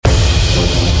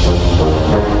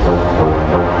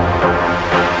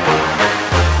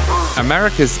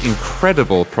America's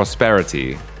incredible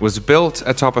prosperity was built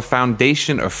atop a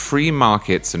foundation of free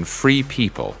markets and free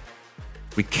people.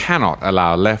 We cannot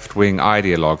allow left-wing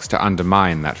ideologues to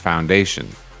undermine that foundation.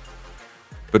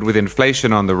 But with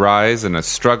inflation on the rise and a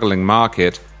struggling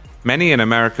market, many in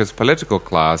America's political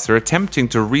class are attempting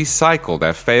to recycle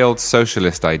their failed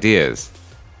socialist ideas.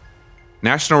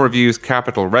 National Review's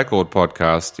Capital Record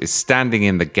podcast is standing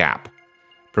in the gap,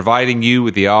 providing you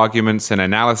with the arguments and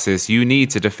analysis you need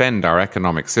to defend our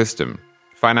economic system.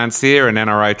 Financier and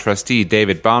NRI trustee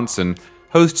David Bahnsen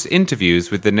hosts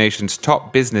interviews with the nation's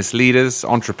top business leaders,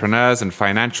 entrepreneurs, and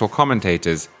financial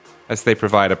commentators as they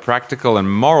provide a practical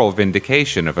and moral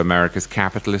vindication of America's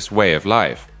capitalist way of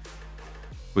life.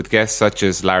 With guests such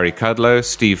as Larry Kudlow,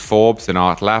 Steve Forbes, and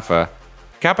Art Laffer,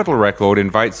 Capital Record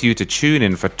invites you to tune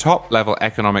in for top-level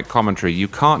economic commentary you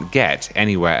can't get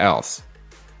anywhere else.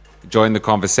 Join the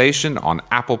conversation on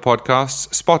Apple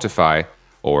Podcasts, Spotify,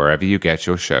 or wherever you get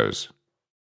your shows.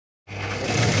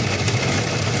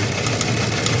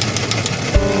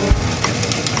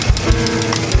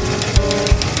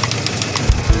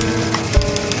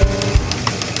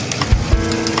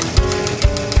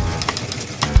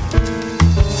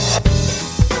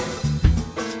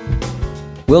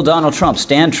 Will Donald Trump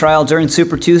stand trial during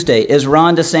Super Tuesday? Is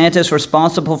Ron DeSantis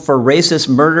responsible for racist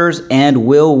murders? And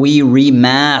will we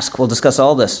remask? We'll discuss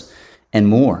all this and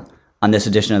more on this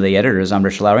edition of The Editors. I'm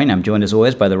Rich Lowry, and I'm joined as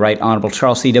always by the Right Honorable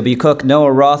Charles C.W. Cook,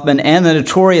 Noah Rothman, and the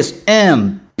notorious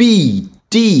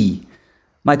MBD,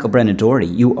 Michael Brennan Doherty.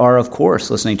 You are, of course,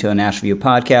 listening to a National Review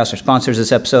podcast. Our sponsors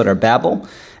this episode are Babbel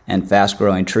and Fast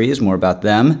Growing Trees. More about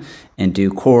them in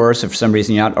due course. If for some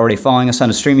reason you're not already following us on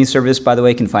a streaming service, by the way,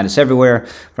 you can find us everywhere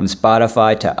from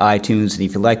Spotify to iTunes. And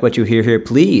if you like what you hear here,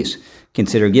 please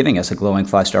consider giving us a glowing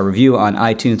 5-star review on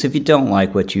iTunes. If you don't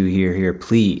like what you hear here,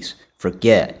 please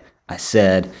forget I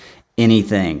said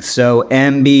anything. So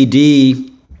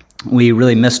MBD, we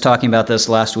really missed talking about this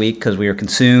last week because we were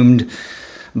consumed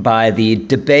by the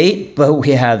debate, but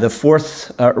we had the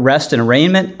fourth arrest and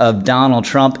arraignment of Donald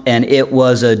Trump, and it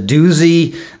was a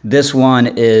doozy. This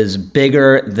one is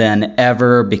bigger than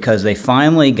ever because they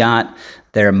finally got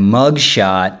their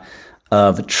mugshot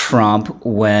of Trump.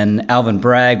 When Alvin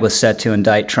Bragg was set to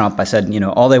indict Trump, I said,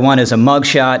 all they want is a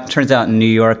mugshot. Turns out in New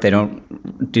York, they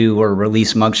don't do or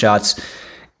release mugshots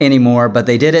anymore, but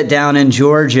they did it down in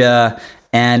Georgia,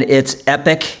 and it's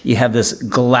epic. You have this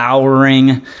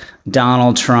glowering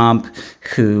Donald Trump,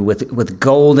 who with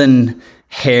golden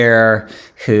hair,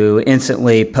 who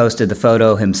instantly posted the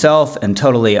photo himself and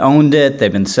totally owned it.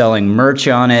 They've been selling merch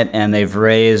on it, and they've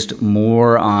raised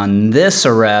more on this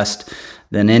arrest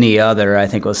than any other. I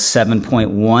think it was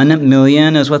 $7.1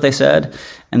 million is what they said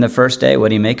in the first day. What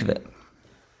do you make of it?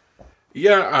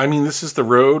 Yeah, I mean, this is the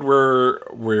road where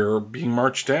we're being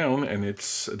marched down, and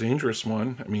it's a dangerous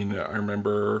one. I mean, I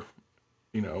remember,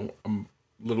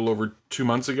 little over 2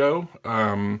 months ago,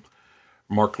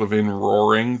 Mark Levin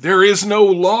roaring, "There is no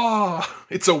law.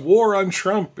 It's a war on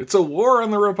Trump. It's a war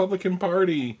on the Republican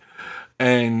Party."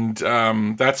 And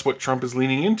that's what Trump is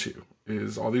leaning into,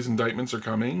 is all these indictments are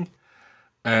coming,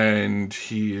 and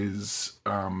he is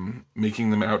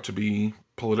making them out to be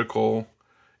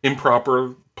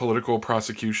improper political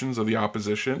prosecutions of the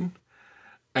opposition.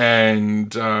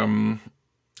 And,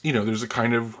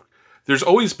 there's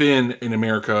always been in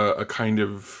America a kind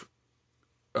of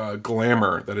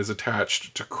glamour that is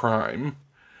attached to crime,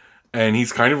 and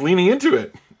he's kind of leaning into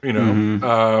it,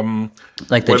 Mm-hmm.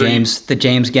 Like the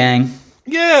James gang.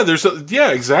 Yeah,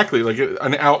 exactly, like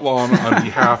an outlaw on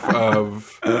behalf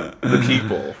of the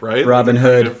people, right? Robin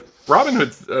Hood,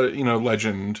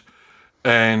 legend.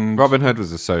 And Robin Hood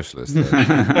was a socialist.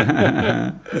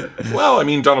 Well, I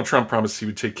mean, Donald Trump promised he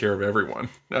would take care of everyone.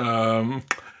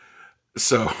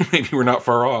 So maybe we're not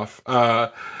far off.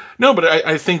 No, but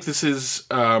I think this is,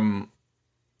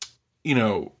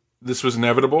 this was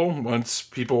inevitable. Once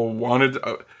people wanted,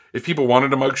 if people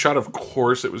wanted a mugshot, of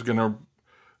course it was going to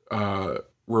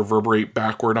reverberate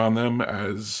backward on them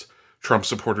as Trump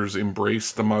supporters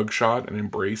embraced the mugshot and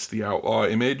embraced the outlaw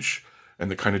image and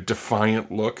the kind of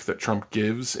defiant look that Trump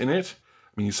gives in it.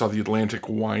 I mean, you saw the Atlantic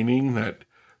whining that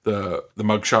the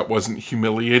mugshot wasn't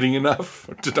humiliating enough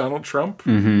to Donald Trump.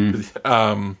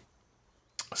 Mm-hmm.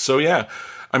 So yeah,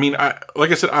 I mean,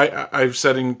 I've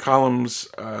said in columns,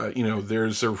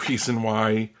 there's a reason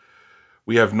why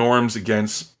we have norms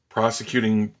against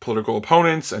prosecuting political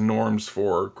opponents and norms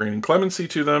for granting clemency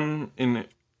to them in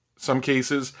some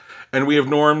cases, and we have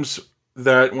norms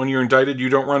that when you're indicted, you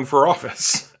don't run for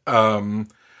office.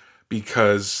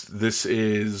 Because this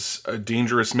is a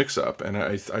dangerous mix-up. And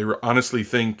I honestly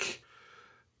think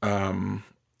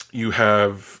you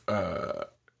have,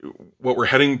 what we're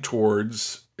heading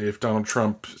towards, if Donald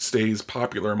Trump stays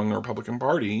popular among the Republican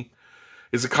Party,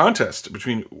 is a contest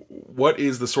between what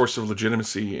is the source of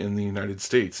legitimacy in the United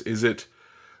States. Is it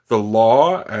the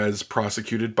law as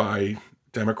prosecuted by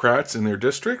Democrats in their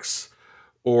districts,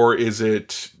 or is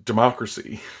it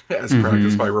democracy as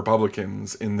practiced by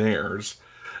Republicans in theirs?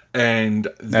 And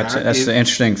that's an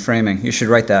interesting framing. You should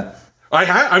write that. I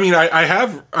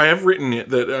have written it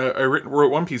that I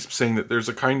wrote one piece saying that there's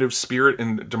a kind of spirit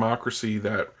in democracy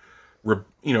that,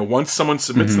 once someone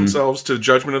submits themselves to the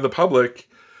judgment of the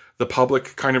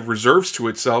public kind of reserves to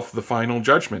itself the final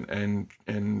judgment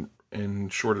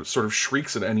and sort of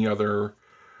shrieks at any other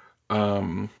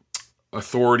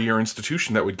authority or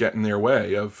institution that would get in their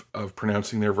way of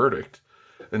pronouncing their verdict.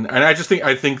 And I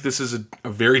think this is a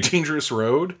very dangerous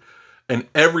road, and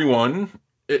everyone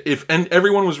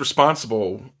was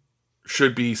responsible,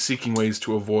 should be seeking ways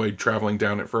to avoid traveling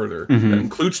down it further. That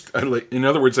includes, in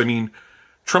other words,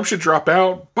 Trump should drop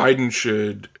out. Biden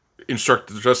should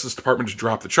instruct the Justice Department to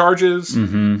drop the charges.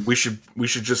 We should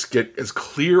just get as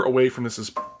clear away from this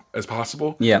as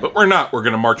possible. Yeah. But we're not. We're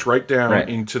going to march right down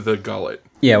into the gullet.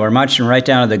 Yeah, we're marching right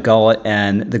down to the gullet.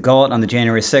 And the gullet on the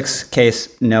January 6th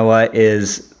case, Noah,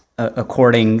 is,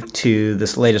 according to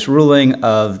this latest ruling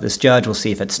of this judge, we'll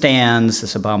see if it stands,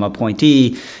 this Obama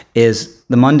appointee, is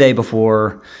the Monday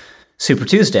before Super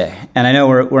Tuesday. And I know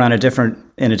we're in a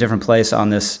different place on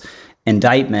this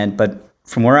indictment, but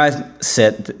from where I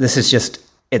sit, this is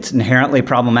it's inherently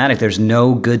problematic. There's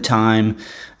no good time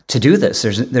to do this.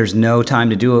 There's no time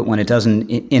to do it when it doesn't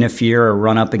interfere or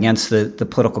run up against the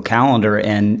political calendar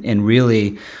in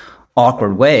really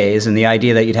awkward ways. And the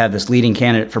idea that you'd have this leading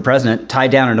candidate for president tied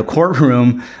down in a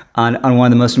courtroom on one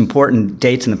of the most important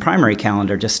dates in the primary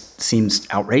calendar just seems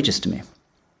outrageous to me.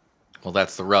 Well,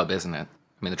 that's the rub, isn't it?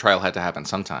 I mean, the trial had to happen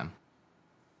sometime.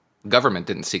 The government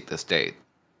didn't seek this date.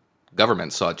 The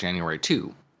government sought January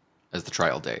 2 as the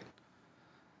trial date.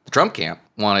 The Trump camp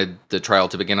wanted the trial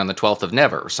to begin on the 12th of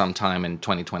Never, sometime in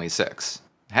 2026.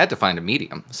 It had to find a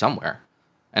medium somewhere,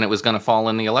 and it was going to fall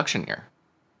in the election year.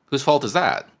 Whose fault is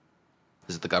that?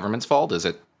 Is it the government's fault? Is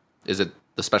it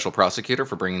the special prosecutor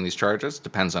for bringing these charges?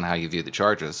 Depends on how you view the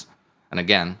charges. And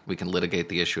again, we can litigate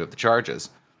the issue of the charges.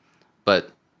 But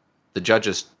the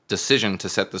judge's decision to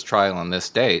set this trial on this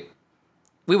date,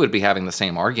 we would be having the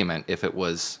same argument if it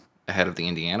was ahead of the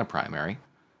Indiana primary,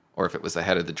 or if it was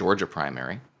ahead of the Georgia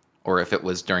primary, or if it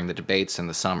was during the debates in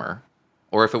the summer,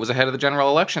 or if it was ahead of the general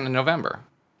election in November.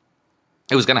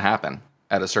 It was going to happen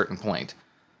at a certain point.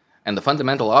 And the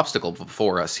fundamental obstacle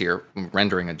before us here,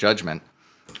 rendering a judgment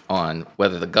on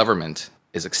whether the government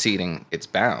is exceeding its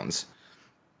bounds,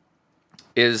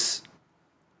 is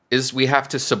we have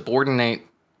to subordinate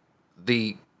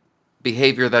the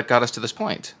behavior that got us to this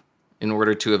point in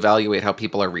order to evaluate how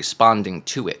people are responding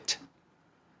to it.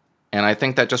 And I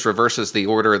think that just reverses the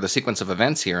order, the sequence of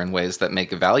events here in ways that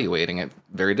make evaluating it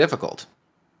very difficult.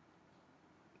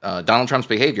 Donald Trump's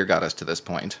behavior got us to this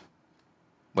point.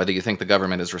 Whether you think the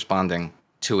government is responding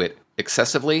to it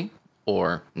excessively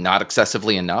or not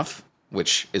excessively enough,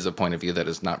 which is a point of view that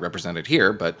is not represented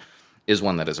here, but is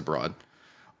one that is abroad,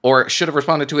 or should have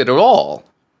responded to it at all.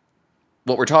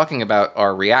 What we're talking about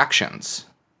are reactions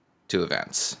to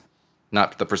events,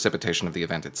 not the precipitation of the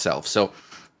event itself. So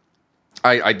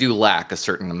I do lack a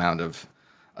certain amount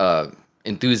of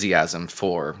enthusiasm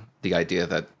for the idea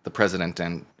that the president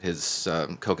and his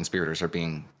co-conspirators are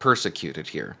being persecuted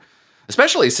here,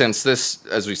 especially since this,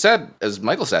 as we said, as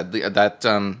Michael said, that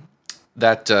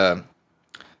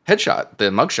headshot, the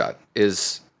mugshot,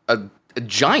 is a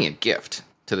giant gift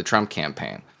to the Trump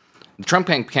campaign. The Trump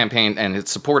campaign and its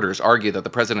supporters argue that the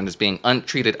president is being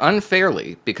treated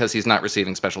unfairly because he's not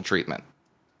receiving special treatment.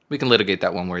 We can litigate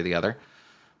that one way or the other.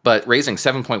 But raising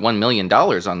 $7.1 million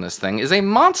on this thing is a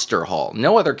monster haul.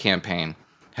 No other campaign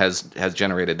has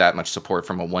generated that much support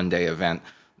from a one-day event.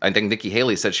 I think Nikki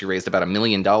Haley said she raised about $1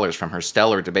 million from her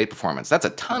stellar debate performance. That's a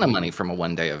ton of money from a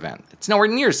one-day event. It's nowhere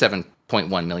near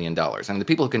 $7.1 million. And the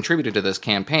people who contributed to this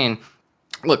campaign,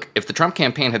 look, if the Trump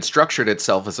campaign had structured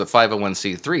itself as a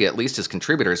 501c3, at least his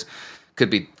contributors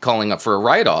could be calling up for a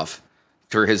write-off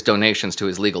for his donations to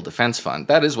his legal defense fund.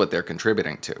 That is what they're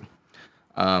contributing to.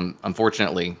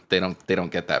 Unfortunately, they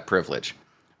don't get that privilege.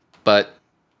 But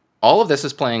all of this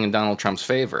is playing in Donald Trump's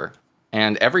favor,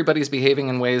 and everybody's behaving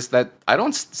in ways that I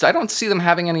don't see them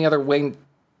having any other way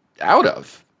out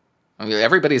of. I mean,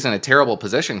 everybody's in a terrible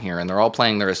position here, and they're all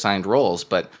playing their assigned roles.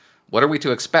 But what are we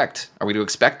to expect? Are we to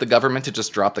expect the government to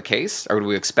just drop the case? Or do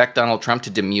we expect Donald Trump to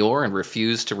demur and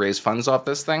refuse to raise funds off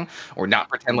this thing, or not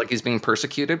pretend like he's being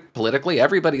persecuted politically?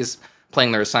 Everybody's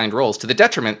playing their assigned roles to the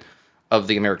detriment of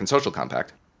the American Social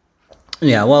Compact.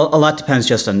 Yeah, well, a lot depends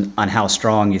just on how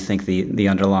strong you think the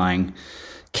underlying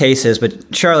case is.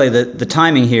 But Charlie, the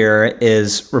timing here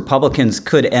is Republicans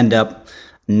could end up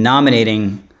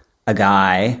nominating a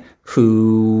guy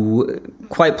who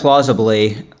quite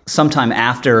plausibly, sometime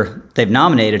after they've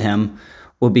nominated him,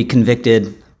 will be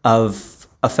convicted of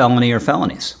a felony or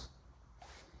felonies.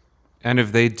 And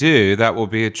if they do, that will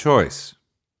be a choice.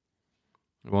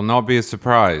 It will not be a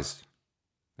surprise.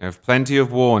 They have plenty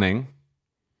of warning.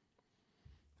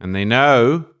 And they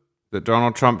know that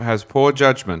Donald Trump has poor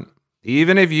judgment.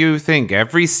 Even if you think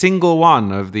every single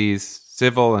one of these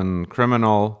civil and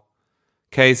criminal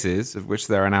cases, of which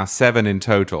there are now 7 in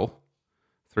total,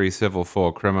 3 civil,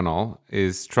 4 criminal,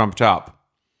 is trumped up,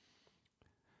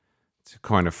 to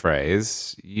coin a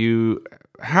phrase, you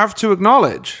have to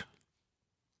acknowledge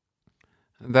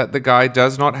that the guy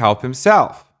does not help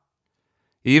himself.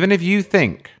 Even if you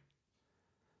think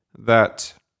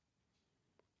that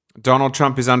Donald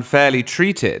Trump is unfairly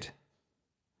treated,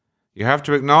 you have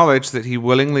to acknowledge that he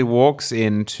willingly walks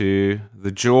into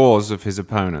the jaws of his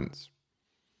opponents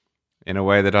in a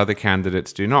way that other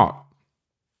candidates do not.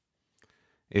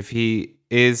 If he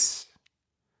is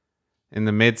in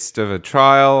the midst of a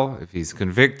trial, if he's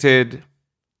convicted,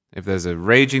 if there's a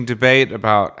raging debate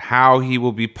about how he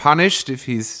will be punished if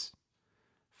he's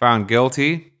found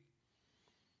guilty,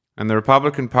 and the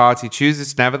Republican Party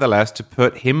chooses nevertheless to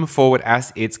put him forward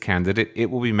as its candidate, it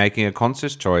will be making a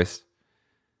conscious choice,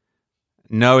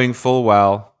 knowing full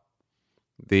well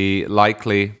the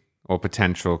likely or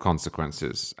potential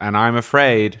consequences. And I'm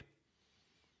afraid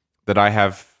that I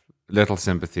have little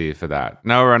sympathy for that.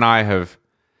 Noah and I have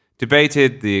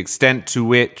debated the extent to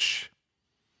which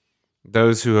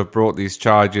those who have brought these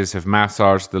charges have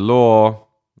massaged the law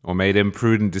or made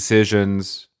imprudent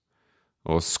decisions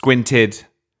or squinted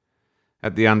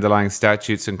at the underlying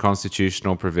statutes and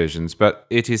constitutional provisions, but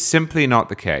it is simply not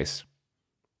the case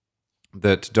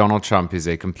that Donald Trump is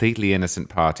a completely innocent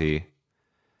party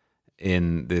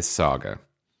in this saga.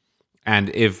 And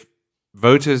if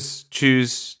voters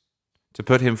choose to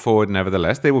put him forward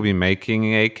nevertheless, they will be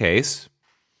making a case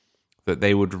that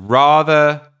they would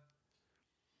rather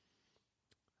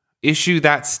issue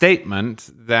that statement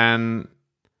than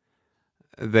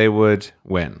they would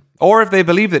win. Or if they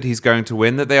believe that he's going to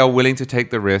win, that they are willing to take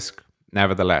the risk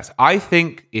nevertheless. I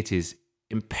think it is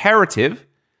imperative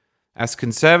as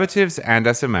conservatives and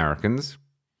as Americans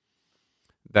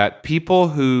that people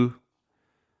who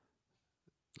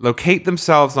locate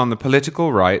themselves on the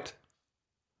political right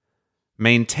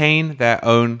maintain their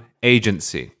own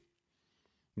agency.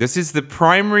 This is the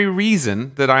primary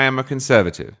reason that I am a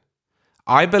conservative.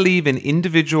 I believe in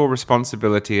individual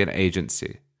responsibility and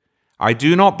agency. I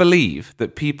do not believe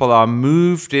that people are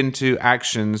moved into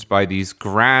actions by these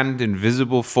grand,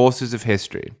 invisible forces of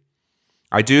history.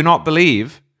 I do not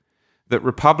believe that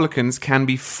Republicans can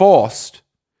be forced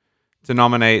to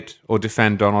nominate or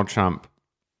defend Donald Trump.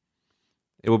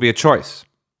 It will be a choice.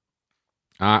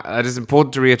 That is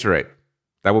important to reiterate.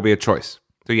 That will be a choice.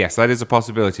 So yes, that is a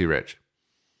possibility, Rich.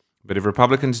 But if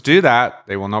Republicans do that,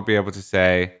 they will not be able to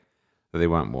say that they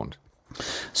weren't warned.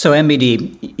 So,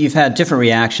 MBD, you've had different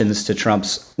reactions to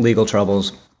Trump's legal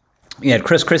troubles. You had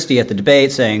Chris Christie at the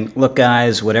debate saying, look,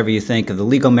 guys, whatever you think of the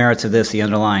legal merits of this, the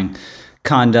underlying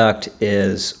conduct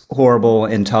is horrible,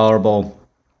 intolerable,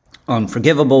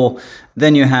 unforgivable.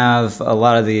 Then you have a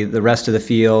lot of the rest of the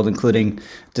field, including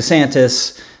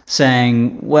DeSantis,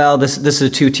 saying, well, this is a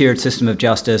two-tiered system of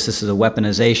justice. This is a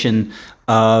weaponization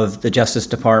of the Justice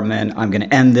Department. I'm going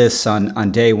to end this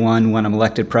on day one when I'm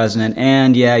elected president.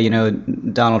 And yeah,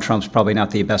 Donald Trump's probably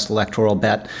not the best electoral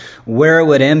bet. Where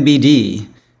would MBD,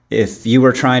 if you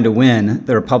were trying to win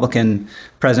the Republican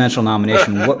presidential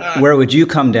nomination, where would you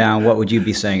come down? What would you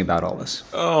be saying about all this?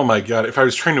 Oh my God! If I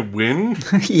was trying to win,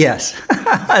 yes,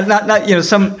 not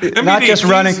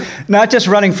just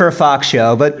running for a Fox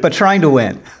show, but trying to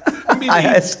win.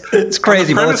 It's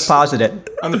crazy, but let's posit it.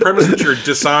 On the premise that you're a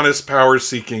dishonest,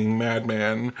 power-seeking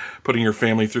madman putting your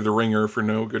family through the ringer for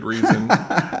no good reason.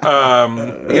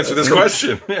 Answer this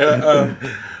question.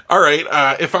 All right.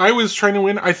 If I was trying to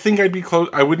win, I think I'd be close.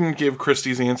 I wouldn't give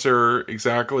Christie's answer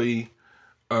exactly.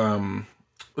 Listen,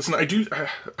 I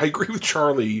agree with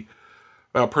Charlie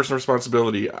about personal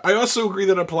responsibility. I also agree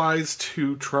that it applies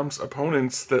to Trump's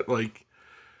opponents that,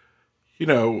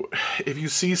 if you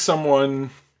see someone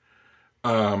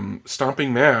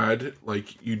stomping mad,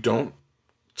 you don't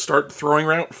start throwing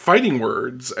around fighting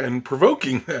words and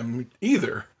provoking them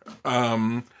either.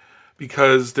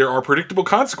 Because there are predictable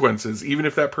consequences, even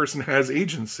if that person has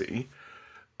agency.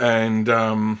 And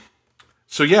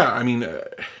so, yeah,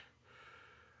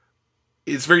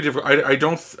 it's very difficult.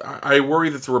 I worry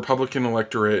that the Republican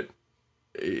electorate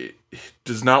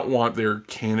does not want their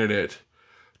candidate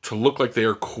to look like they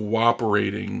are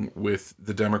cooperating with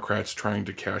the Democrats trying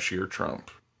to cashier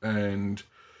Trump. And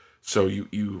so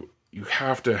you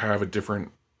have to have a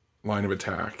different line of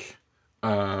attack.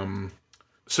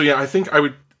 So yeah, I think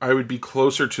I would be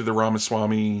closer to the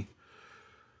Ramaswamy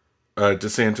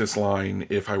DeSantis line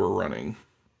if I were running.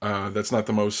 That's not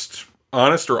the most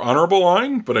honest or honorable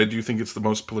line, but I do think it's the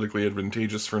most politically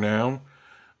advantageous for now.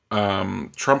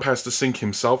 Trump has to sink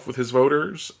himself with his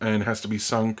voters and has to be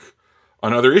sunk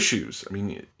on other issues. I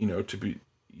mean, you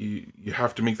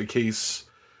have to make the case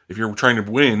if you're trying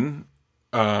to win,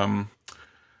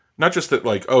 not just that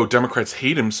like, oh, Democrats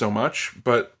hate him so much,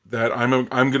 but that I'm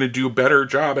going to do a better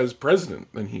job as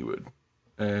president than he would.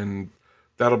 And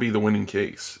that'll be the winning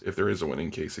case if there is a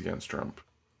winning case against Trump.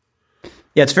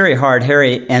 Yeah, it's very hard.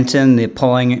 Harry Enton, the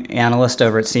polling analyst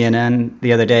over at CNN,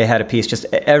 the other day had a piece. Just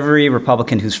every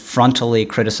Republican who's frontally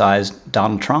criticized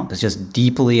Donald Trump is just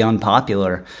deeply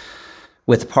unpopular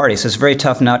with the party. So it's a very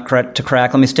tough nut to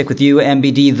crack. Let me stick with you,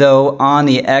 MBD, though, on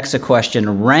the Exa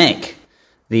question. Rank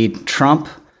the Trump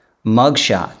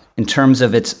mugshot in terms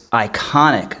of its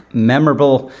iconic,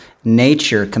 memorable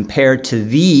nature compared to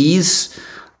these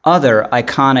other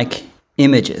iconic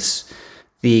images.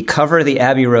 The cover of the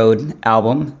Abbey Road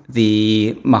album,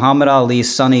 the Muhammad Ali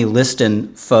Sonny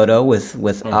Liston photo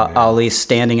with Ali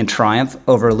standing in triumph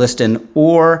over Liston,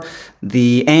 or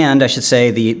the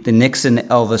Nixon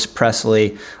Elvis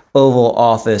Presley Oval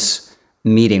Office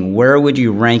meeting. Where would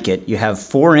you rank it? You have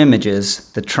 4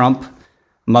 images: the Trump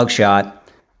mugshot,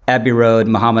 Abbey Road,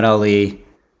 Muhammad Ali,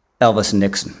 Elvis, and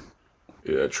Nixon.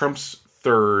 Yeah, Trump's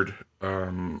third.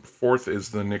 Fourth is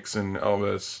the Nixon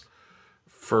Elvis.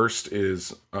 First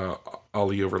is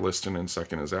Ali over Liston, and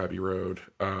second is Abbey Road.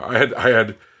 I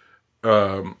had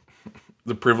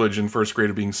the privilege in first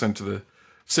grade of being sent to the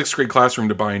 6th grade classroom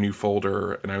to buy a new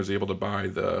folder, and I was able to buy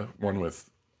the one with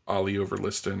Ali over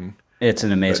Liston. It's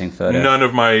an amazing photo. None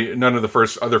of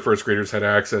the other first graders had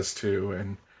access to,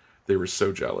 and they were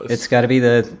so jealous. It's got to be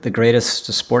the greatest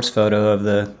sports photo of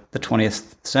the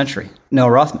 20th century.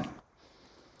 Noah Rothman.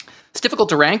 It's difficult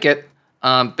to rank it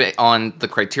on the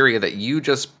criteria that you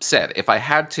just said. If I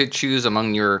had to choose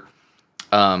among your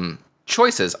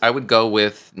choices, I would go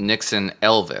with Nixon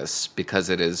Elvis because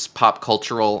it is pop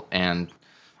cultural and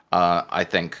I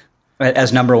think...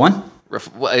 As number one?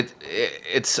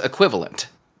 It's equivalent.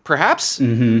 Perhaps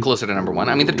closer to number one.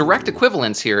 I mean, the direct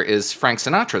equivalence here is Frank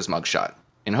Sinatra's mugshot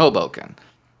in Hoboken,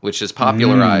 which is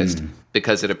popularized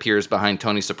because it appears behind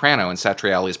Tony Soprano in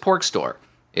Satriali's pork store.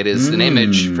 It is an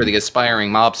image for the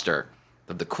aspiring mobster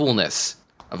of the coolness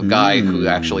of a guy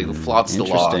who flaunts the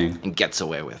law and gets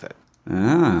away with it.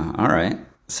 Ah, all right.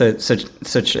 So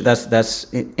that's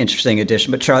an interesting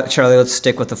addition. But Charlie, let's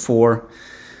stick with the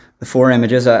four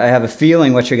images. I have a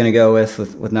feeling what you're going to go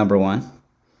with number one.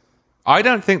 I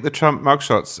don't think the Trump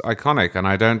mugshot's iconic, and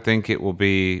I don't think it will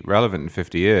be relevant in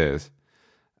 50 years.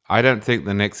 I don't think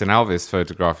the Nixon Elvis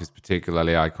photograph is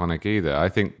particularly iconic either. I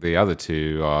think the other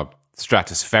two are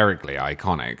stratospherically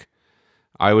iconic.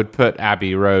 I would put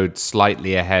Abbey Road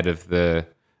slightly ahead of the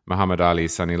Muhammad Ali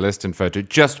Sonny Liston photo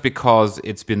just because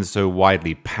it's been so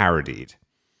widely parodied.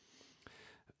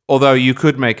 Although you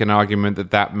could make an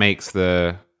argument that makes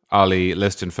the Ali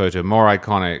Liston photo more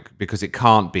iconic because it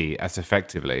can't be as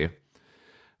effectively.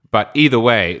 But either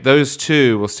way, those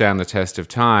two will stand the test of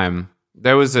time.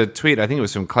 There was a tweet, I think it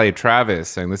was from Clay Travis,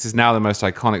 saying this is now the most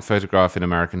iconic photograph in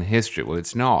American history. Well,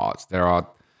 it's not. There are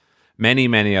many,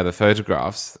 many other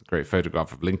photographs. The great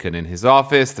photograph of Lincoln in his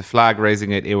office, the flag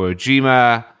raising at Iwo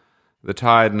Jima, the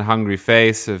tired and hungry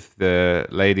face of the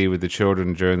lady with the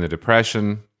children during the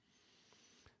Depression,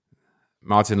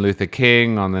 Martin Luther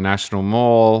King on the National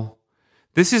Mall.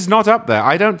 This is not up there.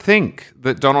 I don't think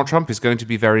that Donald Trump is going to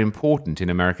be very important in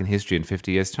American history in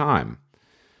 50 years' time.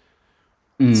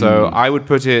 So I would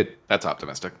put it... That's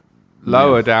optimistic.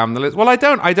 Lower down the list. Well, I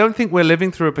don't think we're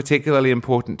living through a particularly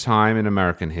important time in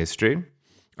American history.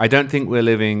 I don't think we're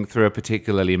living through a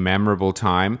particularly memorable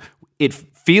time. It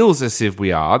feels as if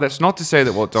we are. That's not to say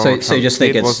that what Donald Trump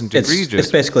did wasn't egregious.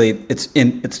 It's basically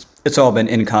it's all been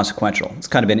inconsequential. It's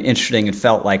kind of been interesting and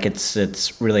felt like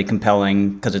it's really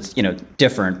compelling because it's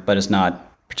different, but it's not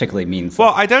particularly meaningful.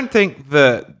 Well, I don't think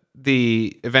that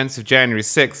the events of January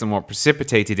 6th and what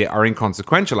precipitated it are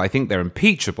inconsequential. I think they're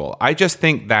impeachable. I just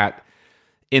think that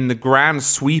in the grand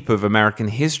sweep of American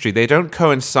history, they don't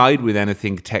coincide with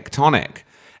anything tectonic.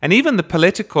 And even the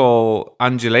political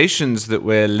undulations that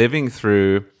we're living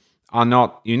through are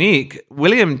not unique.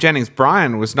 William Jennings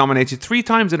Bryan was nominated 3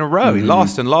 times in a row. He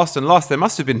lost and lost and lost. There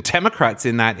must have been Democrats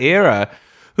in that era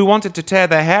who wanted to tear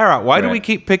their hair out. Why do we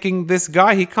keep picking this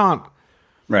guy? He can't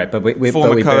but we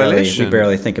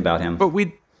barely think about him. But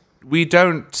we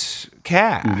don't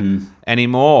care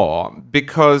anymore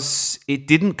because it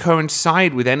didn't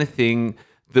coincide with anything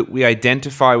that we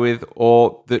identify with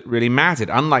or that really mattered.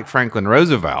 Unlike Franklin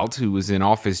Roosevelt, who was in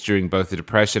office during both the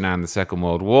Depression and the Second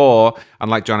World War,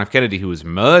 unlike John F. Kennedy, who was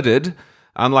murdered,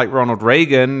 unlike Ronald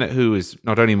Reagan, who is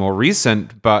not only more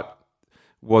recent, but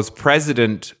was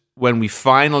president when we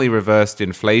finally reversed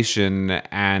inflation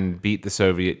and beat the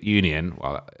Soviet Union.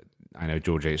 Well, I know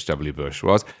George H.W. Bush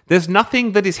was. There's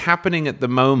nothing that is happening at the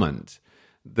moment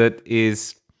that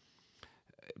is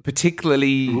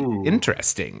particularly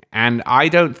interesting. And I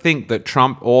don't think that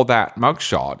Trump or that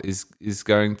mugshot is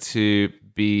going to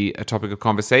be a topic of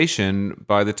conversation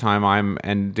by the time I'm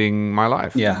ending my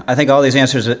life. Yeah, I think all these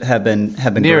answers have been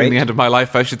nearing great. the end of my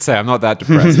life, I should say. I'm not that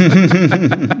depressed.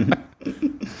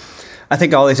 I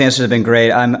think all these answers have been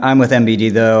great. I'm with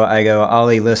MBD though. I go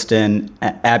Ollie Liston,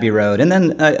 Abbey Road, and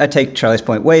then I take Charlie's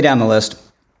point way down the list.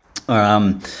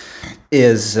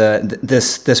 Is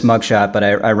this mugshot, but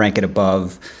I rank it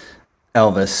above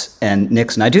Elvis and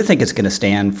Nixon. I do think it's going to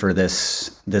stand for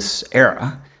this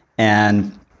era,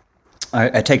 and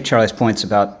I take Charlie's points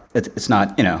about it's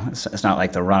not it's not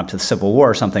like the run up to the Civil War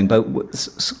or something, but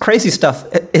crazy stuff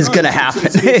is going to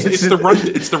happen.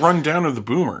 It's the rundown of the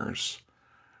boomers.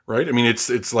 Right? I mean,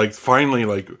 it's like finally,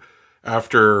 like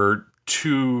after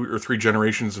 2 or 3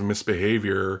 generations of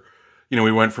misbehavior,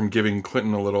 we went from giving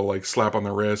Clinton a little like slap on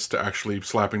the wrist to actually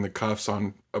slapping the cuffs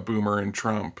on a boomer and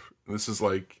Trump. This is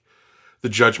like the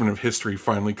judgment of history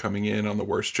finally coming in on the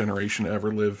worst generation to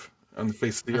ever live on the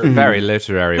face of the earth. Very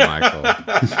literary, Michael.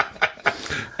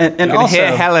 and you can also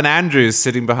hear Helen Andrews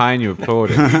sitting behind you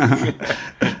applauding.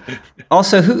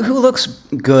 Also, who looks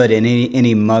good in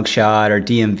any mugshot or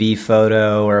DMV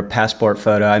photo or a passport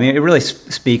photo? I mean, it really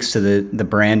speaks to the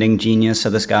branding genius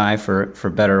of this guy, for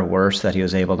better or worse, that he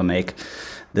was able to make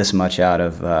this much out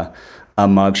of a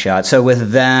mugshot. So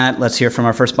with that, let's hear from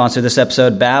our first sponsor of this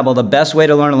episode, Babbel. The best way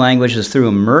to learn a language is through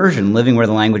immersion, living where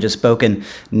the language is spoken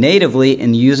natively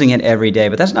and using it every day.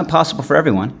 But that's not possible for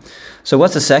everyone. So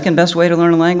what's the second best way to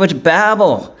learn a language?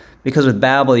 Babbel. Because with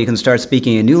Babbel, you can start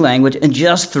speaking a new language in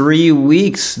just 3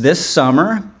 weeks. This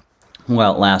summer,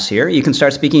 well, last year, you can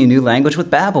start speaking a new language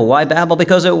with Babbel. Why Babbel?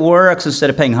 Because it works.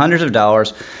 Instead of paying hundreds of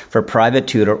dollars for a private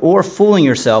tutor or fooling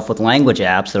yourself with language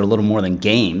apps that are a little more than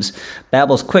games,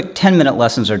 Babbel's quick 10-minute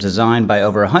lessons are designed by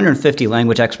over 150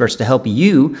 language experts to help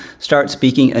you start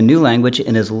speaking a new language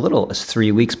in as little as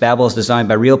 3 weeks. Babbel is designed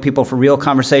by real people for real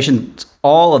conversations.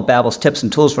 All of Babbel's tips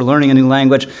and tools for learning a new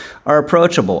language are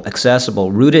approachable,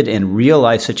 accessible, rooted in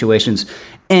real-life situations,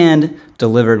 and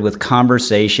delivered with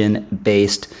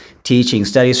conversation-based teaching.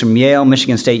 Studies from Yale,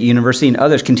 Michigan State University, and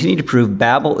others continue to prove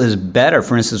Babbel is better.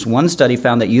 For instance, one study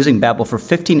found that using Babbel for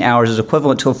 15 hours is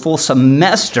equivalent to a full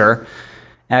semester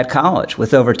at college.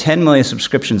 With over 10 million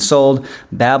subscriptions sold,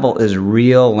 Babbel is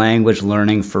real language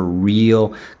learning for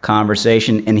real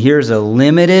conversation. And here's a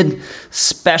limited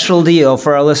special deal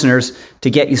for our listeners to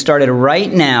get you started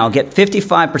right now. Get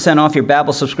 55% off your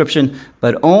Babbel subscription,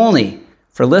 but only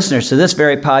for listeners to this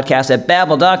very podcast at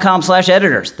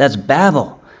babbel.com/editors. That's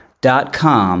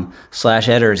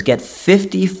babbel.com/editors. Get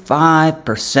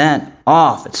 55%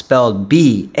 off. It's spelled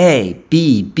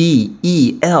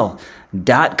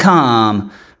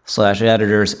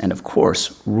BABBEL.com/editors, and of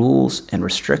course, rules and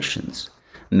restrictions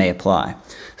may apply.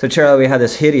 So, Charlie, we had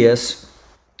this hideous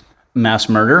mass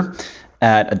murder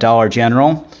at a Dollar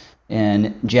General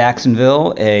in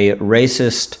Jacksonville, a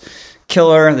racist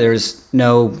killer. There's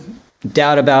no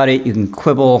doubt about it. You can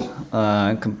quibble,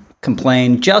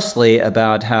 complain justly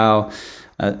about how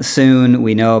soon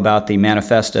we know about the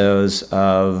manifestos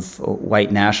of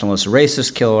white nationalist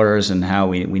racist killers and how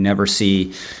we never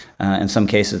see, in some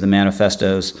cases, the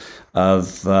manifestos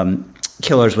of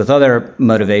killers with other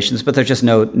motivations. But there's just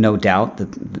no doubt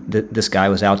that this guy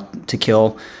was out to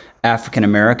kill African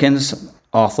Americans.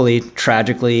 Awfully,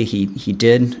 tragically, he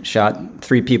did, shot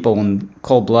 3 people in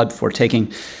cold blood before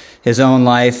taking his own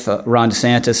life. Ron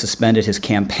DeSantis suspended his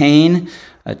campaign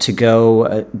to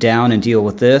go down and deal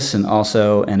with this, and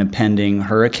also an impending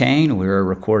hurricane. We were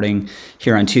recording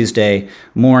here on Tuesday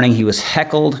morning. He was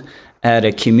heckled at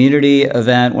a community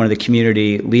event. One of the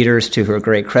community leaders, to her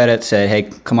great credit, said, "Hey,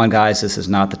 come on, guys, this is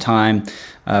not the time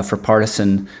for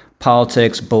partisan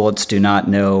politics. Bullets do not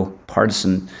know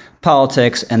partisan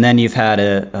politics, and then you've had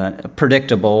a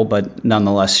predictable but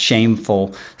nonetheless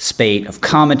shameful spate of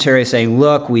commentary saying,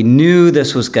 look, we knew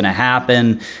this was going to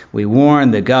happen. We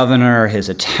warned the governor. His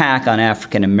attack on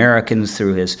African Americans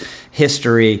through his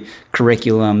history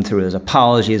curriculum, through his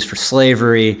apologies for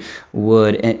slavery,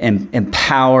 would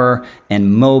empower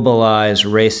and mobilize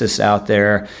racists out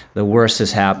there. The worst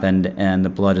has happened, and the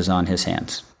blood is on his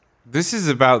hands. This is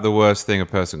about the worst thing a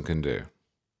person can do,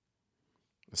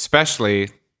 especially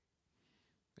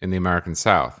in the American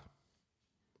South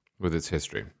with its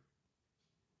history.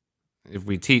 If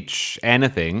we teach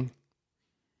anything,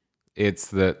 it's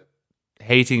that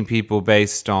hating people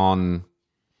based on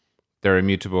their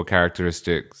immutable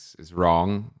characteristics is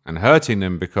wrong, and hurting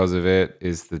them because of it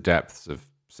is the depths of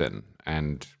sin.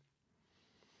 And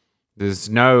there's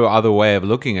no other way of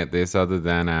looking at this other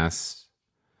than as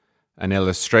an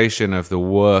illustration of the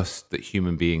worst that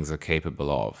human beings are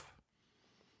capable of.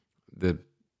 The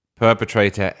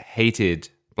perpetrator hated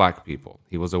black people.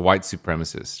 He was a white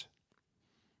supremacist,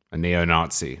 a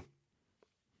neo-Nazi.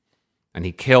 And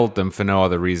he killed them for no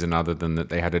other reason other than that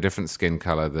they had a different skin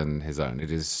color than his own.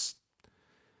 It is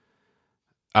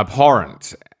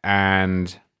abhorrent.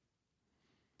 And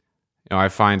I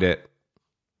find it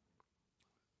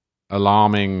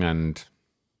alarming, and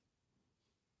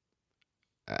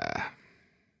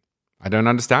I don't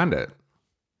understand it.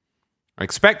 I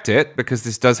expect it because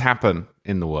this does happen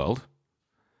in the world,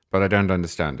 but I don't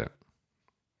understand it.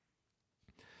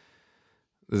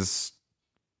 There's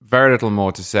very little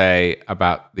more to say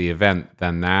about the event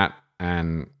than that,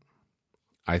 and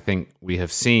I think we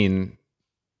have seen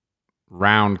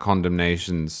round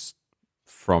condemnations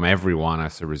from everyone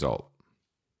as a result.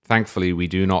 Thankfully, we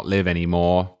do not live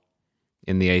anymore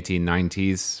in the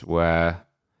 1890s where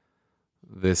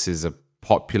this is a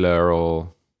popular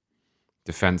or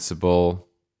defensible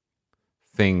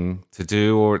thing to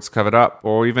do, or it's covered up,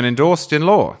 or even endorsed in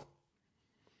law.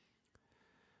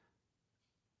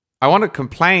 I want to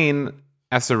complain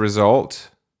as a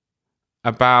result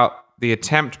about the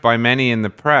attempt by many in the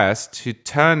press to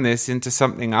turn this into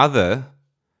something other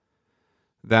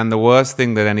than the worst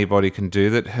thing that anybody can do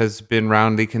that has been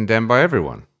roundly condemned by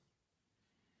everyone.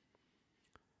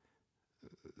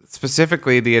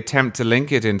 Specifically, the attempt to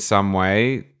link it in some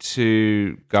way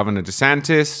to Governor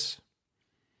DeSantis,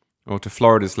 or to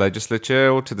Florida's legislature,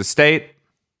 or to the state,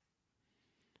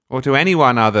 or to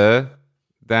anyone other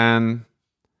than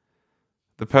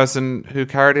the person who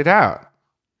carried it out.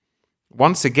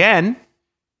 Once again,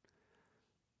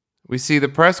 we see the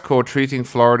press corps treating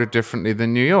Florida differently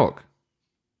than New York.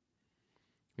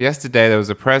 Yesterday, there was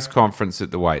a press conference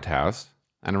at the White House,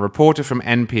 and a reporter from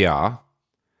NPR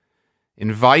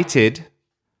invited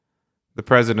the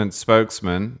president's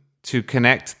spokesman to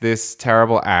connect this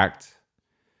terrible act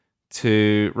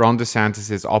to Ron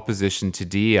DeSantis' opposition to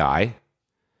DEI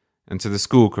and to the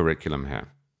school curriculum here.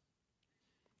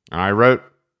 And I wrote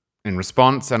in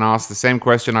response and asked the same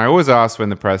question I always ask when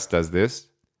the press does this.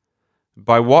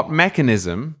 By what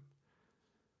mechanism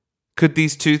could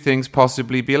these two things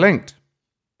possibly be linked?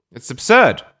 It's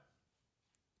absurd.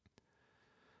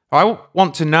 I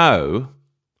want to know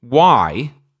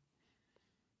why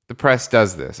the press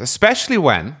does this, especially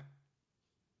when,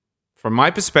 from my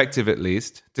perspective at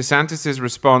least, DeSantis'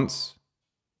 response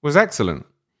was excellent.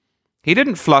 He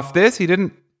didn't fluff this. He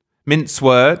didn't mince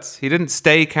words. He didn't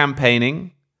stay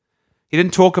campaigning. He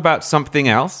didn't talk about something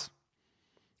else.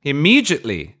 He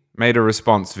immediately made a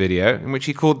response video in which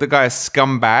he called the guy a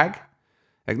scumbag,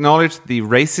 acknowledged the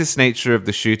racist nature of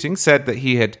the shooting, said that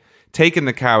he had taken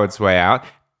the coward's way out,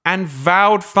 and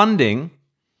vowed funding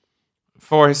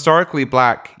for a historically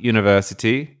black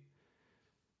university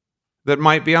that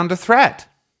might be under threat.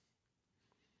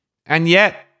 And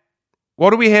yet, what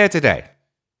do we hear today?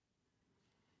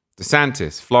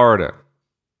 DeSantis, Florida,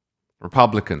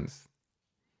 Republicans.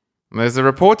 There's a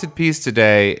reported piece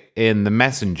today in The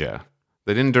Messenger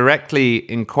that indirectly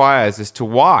inquires as to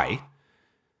why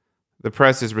the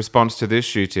press's response to this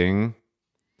shooting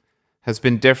has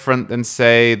been different than,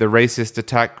 say, the racist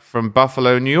attack from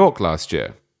Buffalo, New York last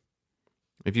year.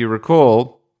 If you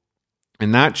recall,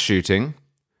 in that shooting,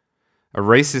 a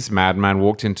racist madman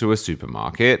walked into a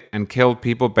supermarket and killed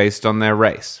people based on their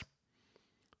race.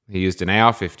 He used an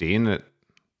AR-15 that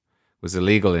was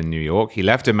illegal in New York. He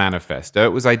left a manifesto.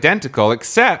 It was identical,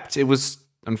 except it was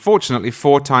unfortunately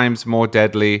 4 times more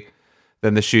deadly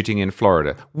than the shooting in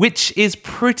Florida, which is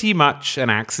pretty much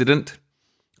an accident.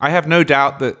 I have no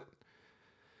doubt that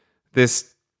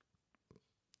this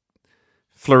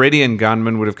Floridian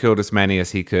gunman would have killed as many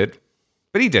as he could,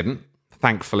 but he didn't,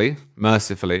 thankfully,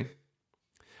 mercifully.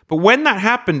 But when that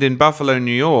happened in Buffalo,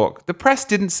 New York, the press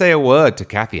didn't say a word to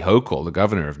Kathy Hochul, the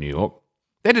governor of New York.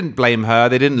 They didn't blame her.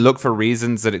 They didn't look for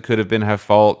reasons that it could have been her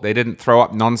fault. They didn't throw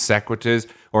up non sequiturs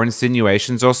or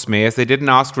insinuations or smears. They didn't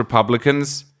ask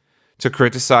Republicans to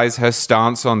criticize her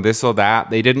stance on this or that.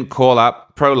 They didn't call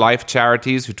up pro-life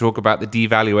charities who talk about the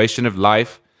devaluation of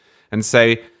life and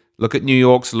say, look at New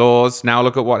York's laws, now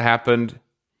look at what happened.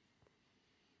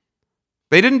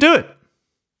 They didn't do it.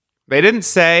 They didn't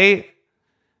say,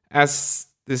 as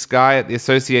this guy at the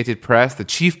Associated Press, the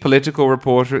chief political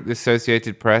reporter at the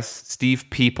Associated Press, Steve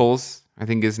Peoples, I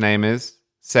think his name is,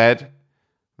 said,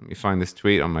 let me find this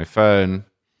tweet on my phone,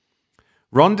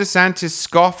 Ron DeSantis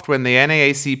scoffed when the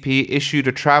NAACP issued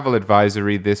a travel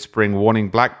advisory this spring warning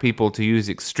black people to use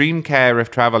extreme care if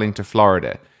traveling to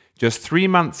Florida. Just 3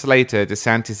 months later,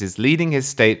 DeSantis is leading his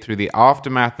state through the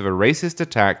aftermath of a racist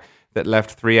attack that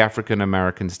left 3 African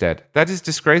Americans dead. That is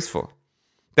disgraceful.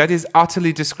 That is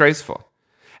utterly disgraceful.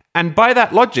 And by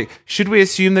that logic, should we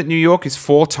assume that New York is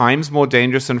 4 times more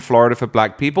dangerous than Florida for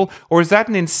black people? Or is that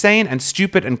an insane and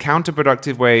stupid and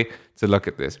counterproductive way to look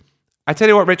at this? I tell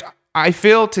you what, Rich, I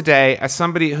feel today as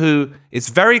somebody who is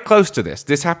very close to this.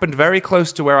 This happened very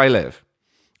close to where I live.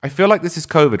 I feel like this is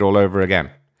COVID all over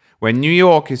again, where New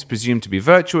York is presumed to be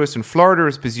virtuous and Florida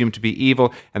is presumed to be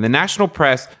evil, and the national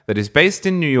press that is based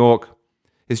in New York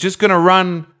is just going to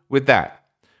run with that.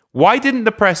 Why didn't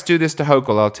the press do this to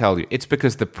Hochul? I'll tell you. It's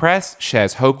because the press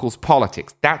shares Hochul's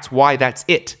politics. That's why, that's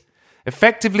it.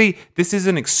 Effectively, this is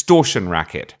an extortion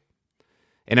racket.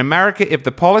 In America, if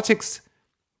the politics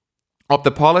of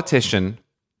the politician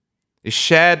is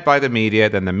shared by the media,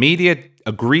 then the media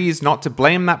agrees not to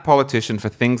blame that politician for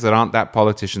things that aren't that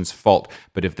politician's fault.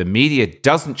 But if the media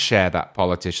doesn't share that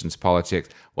politician's politics,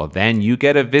 well, then you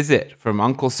get a visit from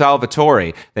Uncle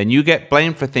Salvatore. Then you get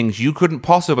blamed for things you couldn't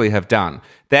possibly have done.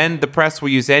 Then the press will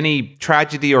use any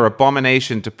tragedy or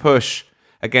abomination to push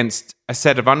against a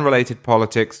set of unrelated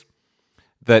politics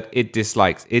that it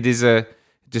dislikes. It is a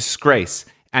disgrace,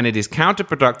 and it is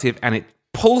counterproductive, and it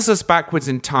pulls us backwards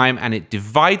in time, and it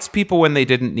divides people when they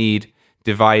didn't need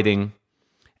dividing,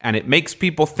 and it makes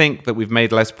people think that we've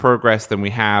made less progress than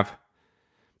we have,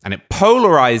 and it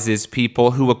polarizes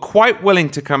people who were quite willing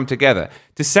to come together.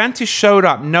 DeSantis showed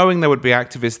up knowing there would be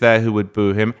activists there who would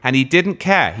boo him, and he didn't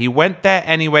care. He went there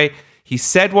anyway. He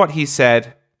said what he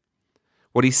said.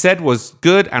 What he said was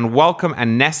good and welcome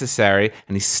and necessary,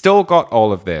 and he still got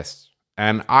all of this.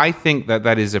 And I think that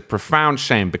that is a profound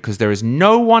shame, because there is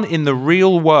no one in the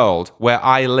real world where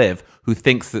I live who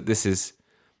thinks that this is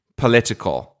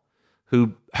political,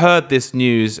 who heard this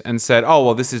news and said, oh,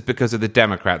 well, this is because of the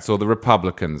Democrats or the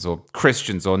Republicans or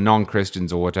Christians or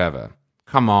non-Christians or whatever.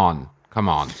 Come on.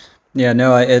 Yeah,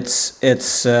 no,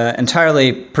 it's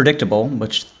entirely predictable,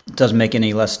 which doesn't make it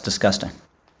any less disgusting.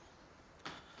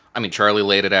 I mean, Charlie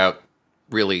laid it out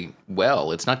really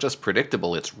well. It's not just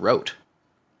predictable, it's rote.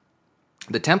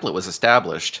 The template was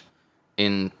established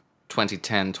in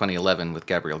 2010, 2011 with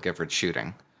Gabrielle Giffords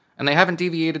shooting, and they haven't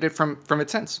deviated it from it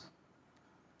since.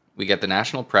 We get the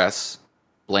national press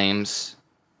blames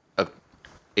a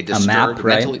disturbed map,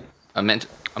 right?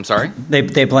 I'm sorry?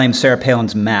 They blame Sarah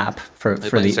Palin's map for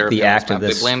the act of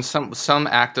this. They blame some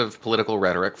act of political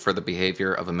rhetoric for the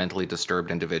behavior of a mentally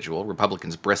disturbed individual.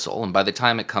 Republicans bristle, and by the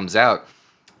time it comes out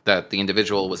that the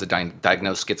individual was a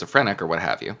diagnosed schizophrenic or what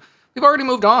have you, we've already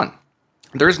moved on.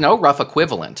 There's no rough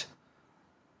equivalent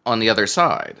on the other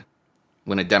side.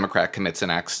 When a Democrat commits an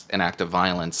act of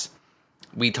violence,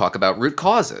 we talk about root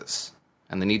causes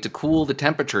and the need to cool the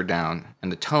temperature down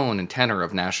and the tone and tenor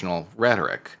of national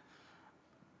rhetoric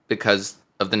because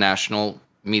of the national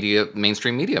media,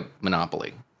 mainstream media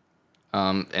monopoly.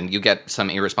 And you get some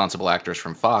irresponsible actors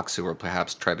from Fox who will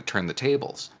perhaps try to turn the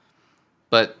tables.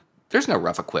 But there's no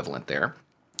rough equivalent there.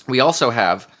 We also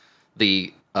have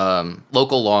the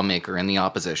local lawmaker in the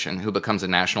opposition who becomes a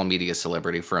national media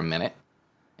celebrity for a minute.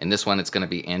 In this one, it's going to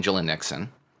be Angela Nixon,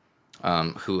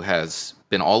 who has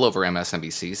been all over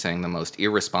MSNBC saying the most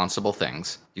irresponsible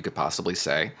things you could possibly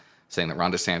say, saying that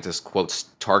Ron DeSantis, quotes,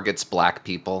 targets black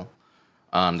people,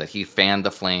 that he fanned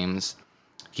the flames,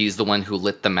 he's the one who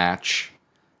lit the match.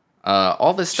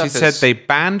 All this stuff She said they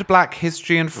banned black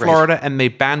history in Florida, right, and they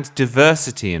banned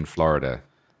diversity in Florida.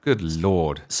 Good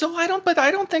Lord. So I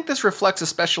don't think this reflects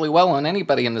especially well on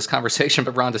anybody in this conversation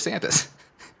but Ron DeSantis.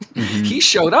 Mm-hmm. He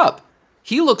showed up.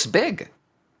 He looks big.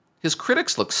 His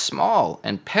critics look small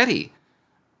and petty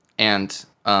and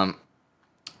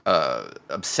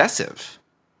obsessive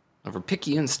over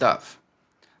picayune stuff.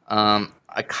 I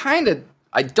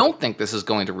don't think this is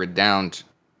going to redound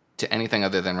to anything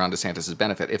other than Ron DeSantis'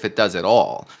 benefit, if it does at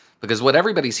all. Because what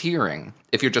everybody's hearing,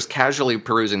 if you're just casually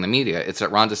perusing the media, it's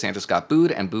that Ron DeSantis got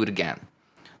booed and booed again.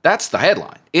 That's the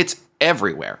headline. It's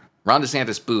everywhere. Ron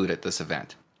DeSantis booed at this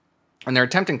event. And they're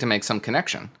attempting to make some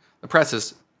connection. The press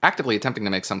is actively attempting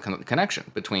to make some connection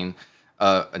between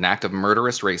an act of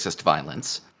murderous racist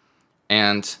violence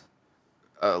and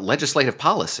legislative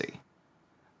policy.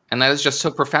 And that is just so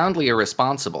profoundly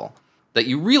irresponsible that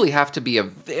you really have to be a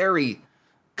very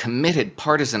committed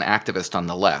partisan activist on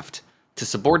the left to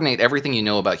subordinate everything you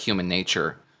know about human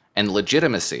nature and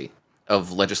legitimacy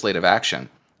of legislative action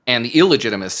and the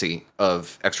illegitimacy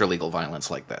of extralegal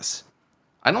violence like this.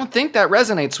 I don't think that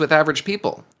resonates with average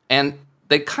people. And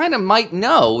they kind of might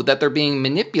know that they're being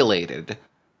manipulated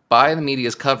by the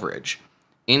media's coverage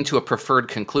into a preferred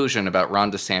conclusion about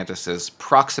Ron DeSantis'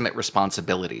 proximate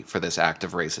responsibility for this act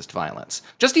of racist violence.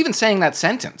 Just even saying that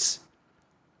sentence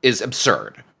is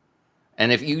absurd.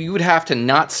 And if you would have to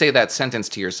not say that sentence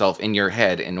to yourself in your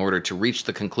head in order to reach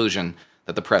the conclusion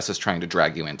that the press is trying to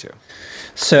drag you into.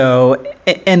 So,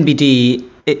 NBD,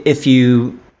 if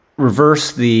you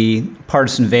reverse the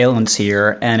partisan valence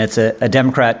here, and it's a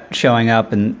Democrat showing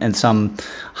up in some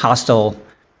hostile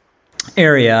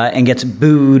area and gets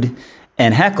booed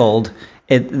and heckled,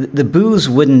 the boos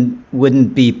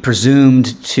wouldn't be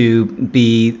presumed to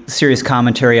be serious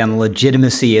commentary on the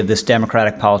legitimacy of this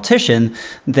Democratic politician.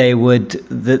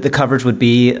 The coverage would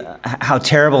be how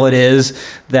terrible it is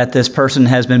that this person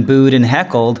has been booed and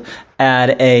heckled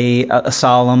at a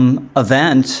solemn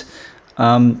event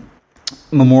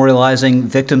memorializing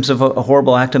victims of a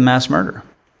horrible act of mass murder.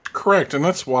 Correct, and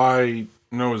that's why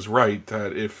Noah's right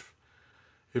that if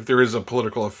there is a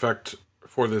political effect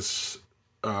for this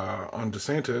on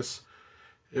DeSantis,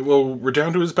 it will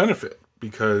redound to his benefit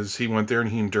because he went there and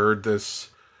he endured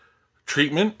this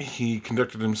treatment. He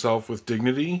conducted himself with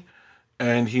dignity,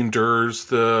 and he endures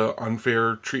the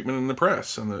unfair treatment in the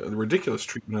press and the ridiculous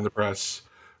treatment in the press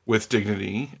with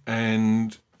dignity,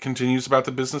 and continues about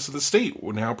the business of the state.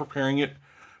 We're now preparing it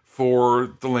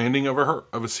for the landing of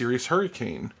a serious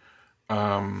hurricane.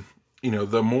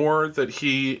 The more that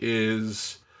he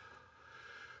is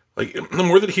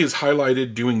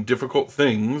highlighted doing difficult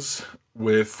things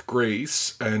with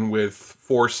grace and with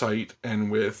foresight and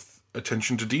with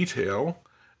attention to detail,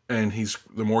 and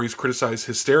the more he's criticized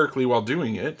hysterically while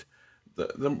doing it,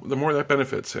 the more that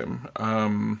benefits him.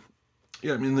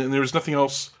 There's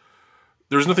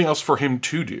nothing else for him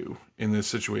to do in this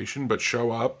situation but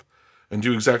show up and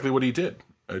do exactly what he did,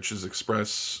 which is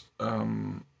express,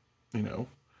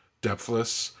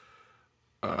 depthless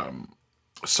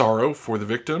sorrow for the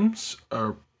victims,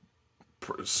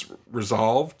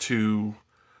 resolve to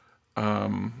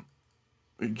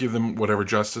give them whatever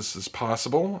justice is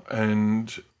possible,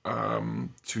 and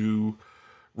to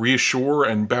reassure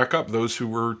and back up those who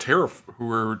were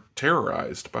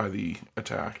terrorized by the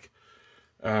attack.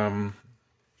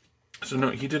 So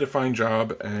no, he did a fine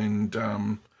job, and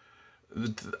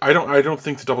I don't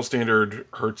think the double standard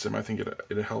hurts him. I think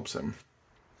it helps him.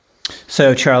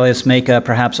 So, Charlie, let's make a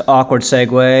perhaps awkward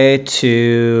segue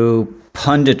to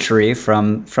punditry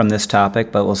from this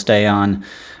topic, but we'll stay on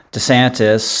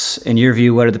DeSantis. In your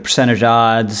view, what are the percentage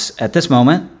odds at this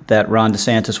moment that Ron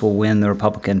DeSantis will win the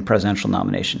Republican presidential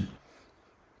nomination?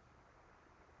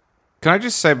 Can I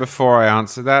just say before I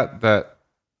answer that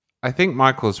I think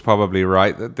Michael's probably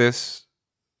right that this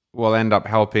will end up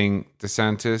helping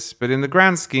DeSantis, but in the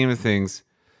grand scheme of things,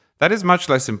 that is much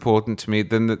less important to me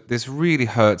than that this really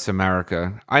hurts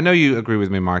America. I know you agree with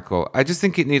me, Michael. I just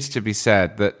think it needs to be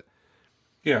said that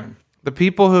the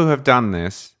people who have done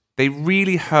this, they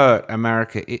really hurt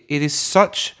America. It is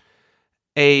such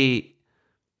a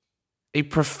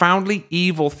profoundly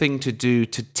evil thing to do,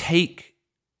 to take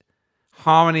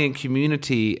harmony and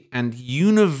community and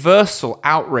universal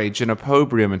outrage and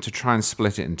opprobrium and to try and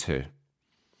split it in two.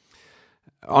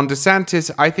 On DeSantis,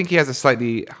 I think he has a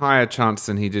slightly higher chance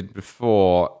than he did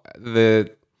before.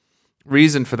 The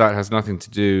reason for that has nothing to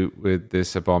do with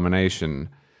this abomination.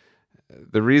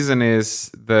 The reason is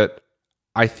that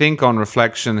I think on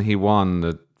reflection, he won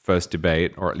the first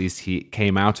debate, or at least he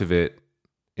came out of it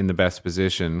in the best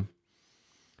position.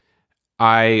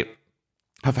 I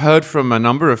have heard from a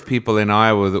number of people in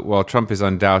Iowa that while Trump is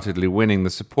undoubtedly winning, the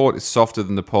support is softer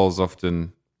than the polls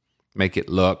often make it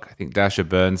look. I think Dasha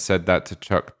Burns said that to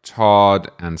Chuck Todd,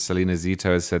 and Selena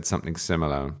Zito has said something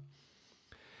similar.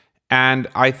 And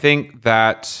I think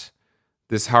that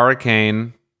this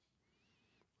hurricane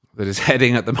that is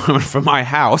heading at the moment for my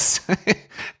house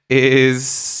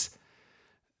is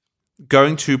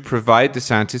going to provide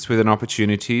DeSantis with an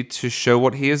opportunity to show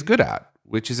what he is good at,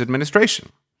 which is administration.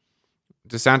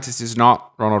 DeSantis is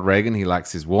not Ronald Reagan. He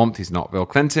lacks his warmth. He's not Bill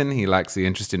Clinton. He lacks the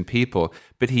interest in people.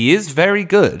 But he is very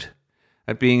good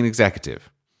at being an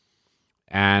executive.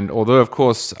 And although, of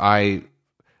course, I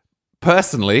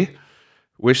personally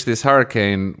wish this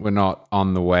hurricane were not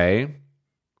on the way,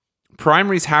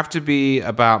 primaries have to be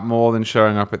about more than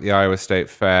showing up at the Iowa State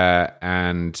Fair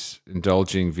and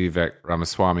indulging Vivek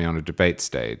Ramaswamy on a debate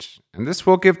stage. And this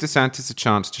will give DeSantis a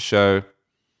chance to show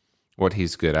what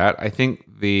he's good at. I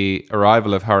think the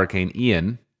arrival of Hurricane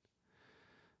Ian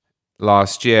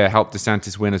last year helped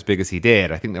DeSantis win as big as he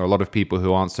did. I think there were a lot of people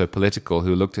who aren't so political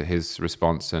who looked at his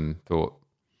response and thought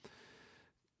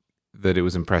that it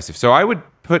was impressive. So I would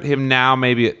put him now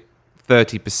maybe at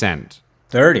 30%.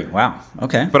 30, wow,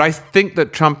 okay. But I think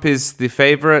that Trump is the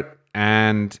favorite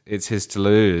and it's his to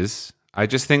lose. I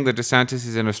just think that DeSantis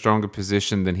is in a stronger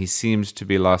position than he seems to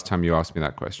be last time you asked me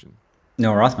that question.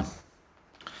 Noah Rothman.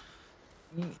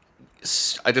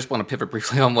 I just want to pivot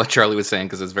briefly on what Charlie was saying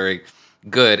because it's very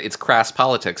good. It's crass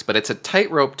politics, but it's a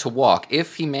tightrope to walk.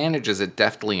 If he manages it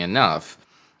deftly enough,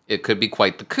 it could be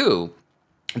quite the coup.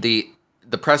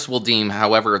 The press will deem,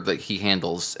 however, that he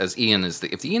handles, as Ian is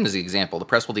if Ian is the example, the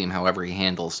press will deem, however, he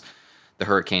handles the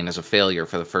hurricane as a failure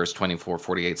for the first 24,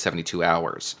 48, 72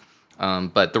 hours.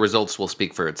 But the results will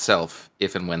speak for itself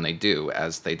if and when they do,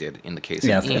 as they did in the case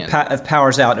of Ian. If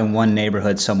power's out in one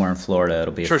neighborhood somewhere in Florida,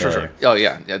 it'll be a failure. Oh,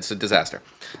 yeah, it's a disaster.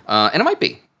 And it might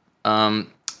be.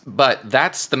 But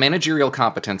that's the managerial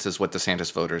competence is what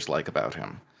DeSantis voters like about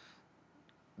him.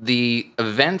 The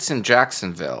events in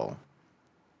Jacksonville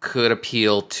could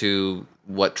appeal to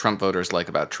what Trump voters like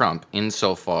about Trump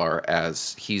insofar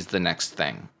as he's the next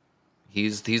thing.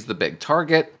 He's the big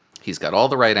target. He's got all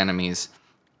the right enemies,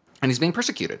 and he's being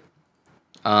persecuted.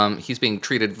 He's being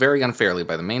treated very unfairly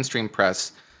by the mainstream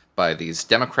press, by these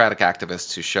Democratic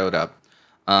activists who showed up.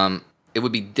 It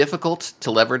would be difficult to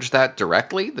leverage that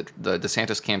directly. The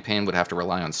DeSantis campaign would have to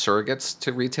rely on surrogates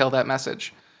to retail that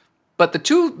message. But the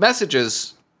two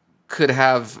messages could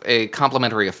have a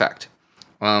complementary effect.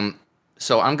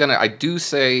 So I do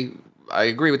say, I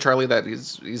agree with Charlie that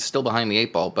he's still behind the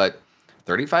eight ball, but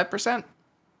 35%,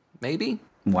 maybe?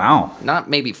 Wow. Not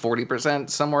maybe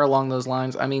 40%, somewhere along those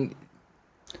lines. I mean,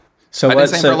 I've been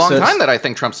saying for a long time that I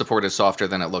think Trump's support is softer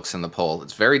than it looks in the poll.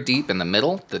 It's very deep in the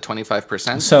middle, the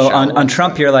 25%. So on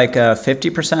Trump, you're like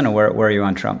 50%, or where are you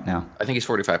on Trump now? I think he's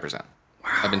 45%. Wow.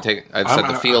 I've said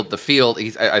the field.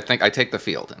 I think I take the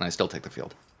field, and I still take the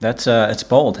field. That's it's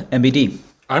bold. MBD.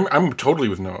 I'm totally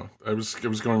with Noah. I was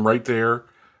going right there.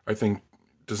 I think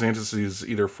DeSantis is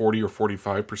either 40 or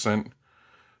 45%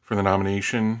 for the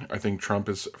nomination. I think Trump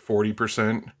is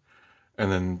 40%,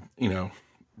 and then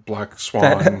Black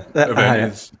Swan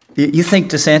event is. You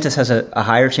think DeSantis has a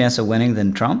higher chance of winning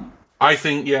than Trump? I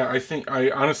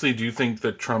honestly do think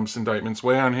that Trump's indictments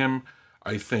weigh on him.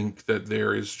 I think that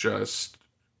there is just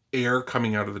air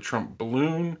coming out of the Trump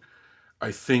balloon.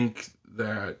 I think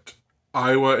that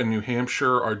Iowa and New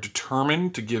Hampshire are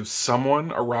determined to give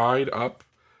someone a ride up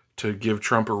to give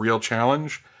Trump a real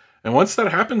challenge. And once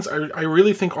that happens, I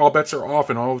really think all bets are off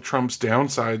and all of Trump's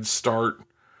downsides start,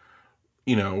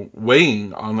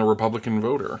 weighing on the Republican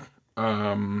voter.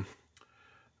 I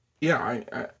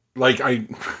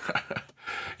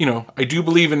do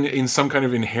believe in some kind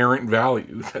of inherent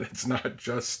value, that it's not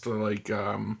just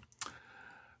an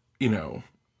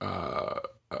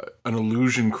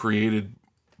illusion created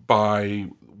by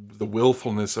the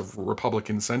willfulness of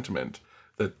Republican sentiment,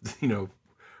 that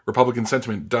Republican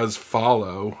sentiment does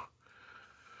follow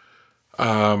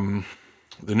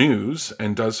the news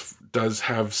and does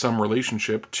have some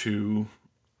relationship to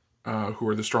who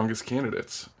are the strongest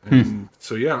candidates. And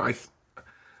so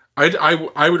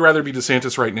I would rather be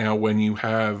DeSantis right now when you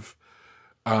have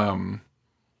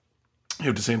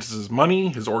DeSantis's money,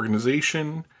 his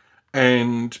organization,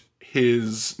 and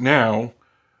his now.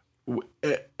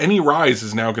 Any rise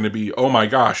is now going to be, oh my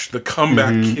gosh, the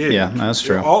comeback kid. Yeah, that's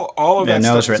true. All of that.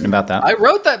 Noah's written about that. I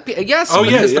wrote that. Yes,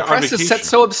 because the press has set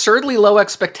so absurdly low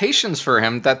expectations for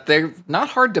him that they're not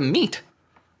hard to meet.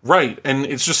 Right, and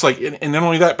it's just and not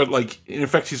only that, but in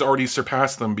effect, he's already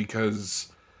surpassed them because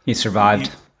he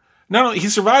survived. He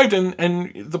survived,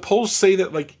 and the polls say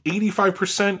that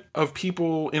 85% of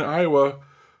people in Iowa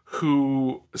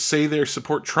who say they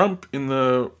support Trump in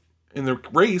the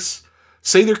race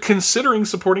say they're considering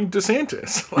supporting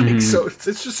DeSantis. So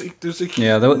it's just there's a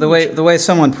the way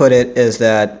someone put it is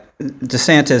that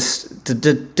DeSantis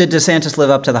did DeSantis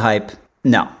live up to the hype?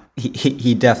 No,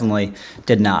 he definitely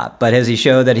did not. But has he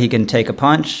showed that he can take a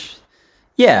punch?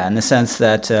 Yeah, in the sense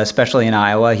that especially in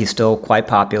Iowa, he's still quite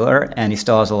popular and he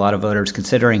still has a lot of voters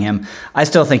considering him. I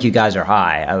still think you guys are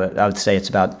high. I would say it's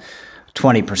about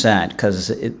 20%, because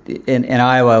in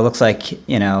Iowa, it looks like,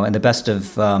 in the best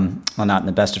of, not in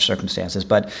the best of circumstances,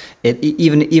 but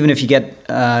even if you get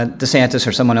DeSantis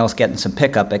or someone else getting some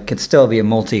pickup, it could still be a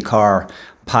multi-car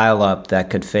pileup that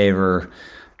could favor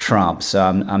Trump. So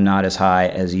I'm not as high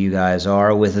as you guys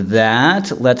are. With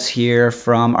that, let's hear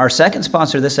from our second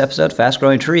sponsor of this episode, Fast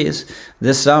Growing Trees.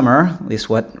 This summer, at least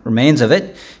what remains of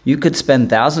it, you could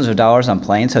spend thousands of dollars on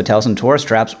planes, hotels, and tourist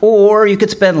traps, or you could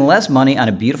spend less money on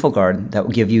a beautiful garden that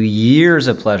will give you years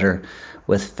of pleasure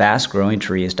with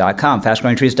FastGrowingTrees.com.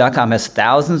 FastGrowingTrees.com has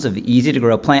thousands of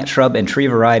easy-to-grow plant, shrub, and tree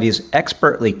varieties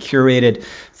expertly curated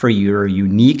for your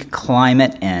unique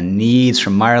climate and needs,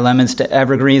 from Meyer lemons to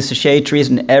evergreens to shade trees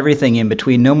and everything in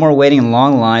between. No more waiting in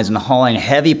long lines and hauling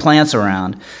heavy plants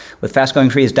around. With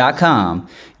FastGrowingTrees.com,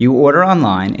 you order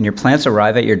online and your plants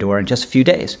arrive at your door in just a few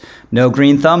days. No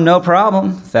green thumb, no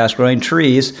problem. Fast Growing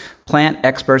Trees plant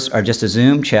experts are just a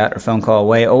Zoom, chat, or phone call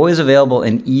away, always available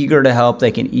and eager to help.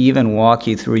 They can even walk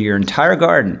you through your entire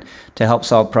garden to help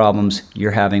solve problems you're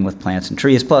having with plants and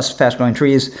trees. Plus, Fast Growing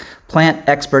Trees plant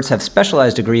experts have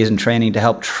specialized degrees in training to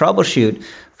help troubleshoot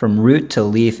from root to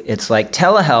leaf. It's like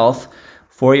telehealth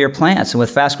for your plants. And with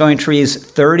Fast Growing Trees'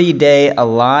 30-day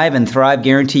Alive and Thrive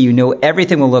guarantee, you know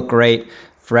everything will look great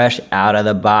fresh out of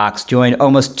the box. Join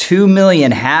almost 2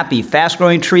 million happy Fast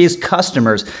Growing Trees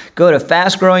customers. Go to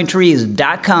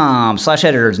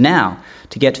fastgrowingtrees.com/editors now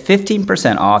to get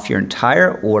 15% off your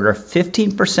entire order.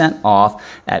 15% off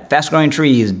at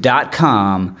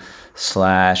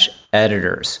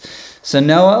fastgrowingtrees.com/editors. So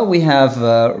Noah, we have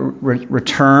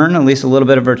return, at least a little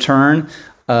bit of return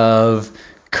of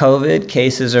COVID.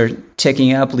 Cases are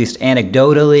ticking up, at least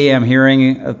anecdotally. I'm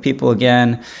hearing of people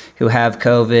again who have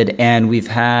COVID, and we've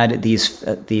had these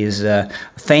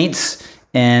feints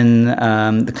in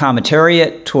the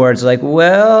commentariat towards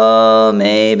well,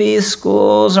 maybe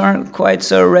schools aren't quite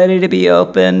so ready to be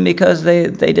open because they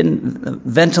didn't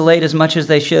ventilate as much as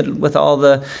they should with all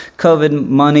the COVID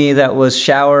money that was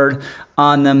showered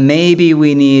on them. Maybe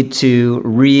we need to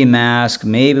re-mask.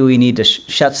 Maybe we need to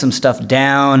shut some stuff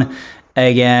down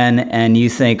again, and you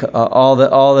think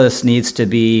all this needs to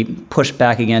be pushed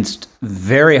back against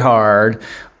very hard,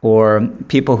 or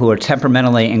people who are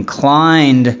temperamentally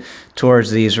inclined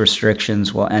towards these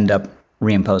restrictions will end up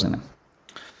reimposing them?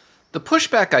 The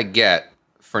pushback I get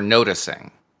for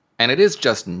noticing, and it is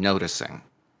just noticing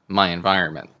my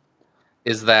environment,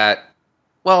 is that,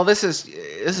 well, this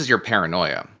is your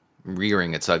paranoia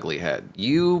rearing its ugly head.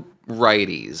 You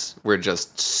righties were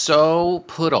just so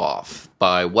put off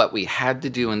by what we had to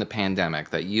do in the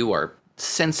pandemic that you are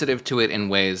sensitive to it in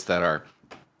ways that are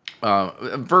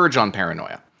verge on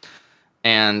paranoia.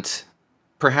 And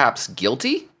perhaps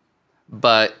guilty,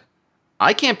 but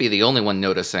I can't be the only one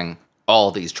noticing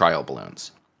all these trial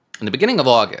balloons. In the beginning of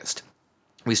August,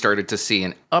 we started to see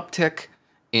an uptick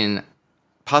in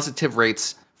positive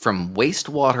rates from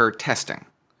wastewater testing,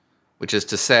 which is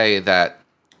to say that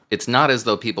it's not as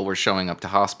though people were showing up to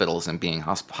hospitals and being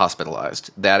hospitalized.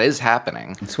 That is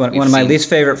happening. It's one of my least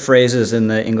favorite phrases in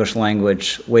the English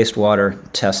language, wastewater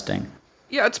testing.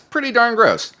 Yeah, it's pretty darn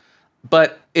gross.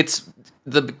 But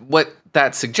what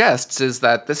that suggests is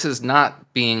that this is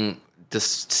not being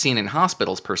seen in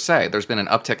hospitals per se. There's been an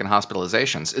uptick in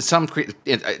hospitalizations. It's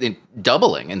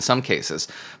doubling in some cases,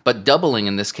 but doubling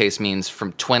in this case means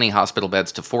from 20 hospital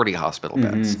beds to 40 hospital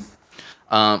beds.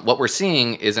 What we're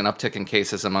seeing is an uptick in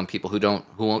cases among people who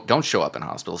don't show up in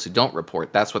hospitals, who don't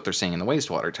report. That's what they're seeing in the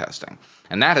wastewater testing.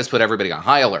 And that has put everybody on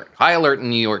high alert. High alert in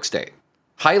New York State.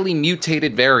 Highly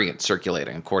mutated variant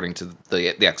circulating, according to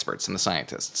the experts and the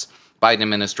scientists. Biden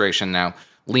administration now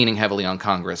leaning heavily on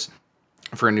Congress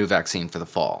for a new vaccine for the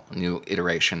fall, a new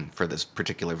iteration for this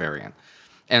particular variant.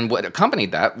 And what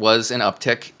accompanied that was an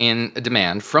uptick in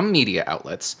demand from media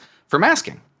outlets for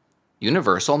masking,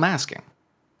 universal masking.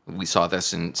 We saw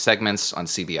this in segments on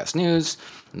CBS News,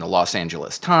 in the Los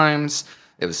Angeles Times.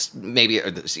 It was maybe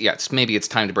it's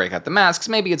time to break out the masks.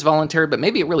 Maybe it's voluntary, but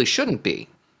maybe it really shouldn't be.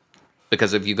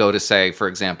 Because if you go to, say, for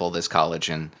example, this college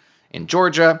in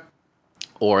Georgia,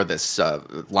 or this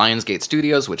Lionsgate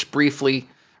Studios, which briefly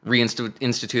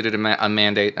reinstituted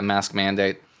a mask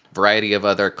mandate, variety of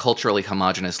other culturally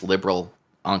homogenous liberal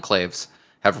enclaves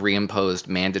have reimposed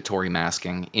mandatory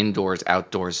masking, indoors,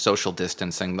 outdoors, social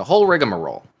distancing, the whole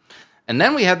rigmarole. And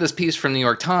then we had this piece from New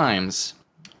York Times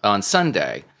on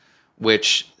Sunday,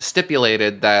 which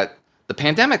stipulated that the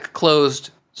pandemic closed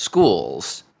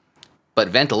schools, but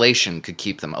ventilation could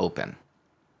keep them open.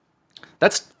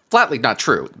 That's flatly not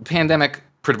true. The pandemic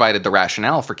provided the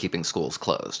rationale for keeping schools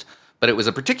closed, but it was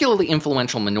a particularly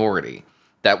influential minority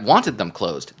that wanted them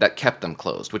closed, that kept them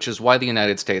closed, which is why the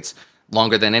United States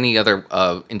longer than any other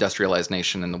industrialized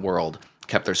nation in the world,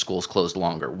 kept their schools closed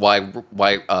longer? Why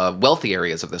wealthy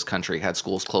areas of this country had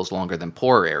schools closed longer than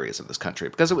poorer areas of this country?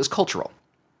 Because it was cultural.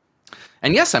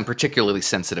 And yes, I'm particularly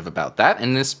sensitive about that.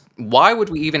 And why would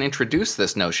we even introduce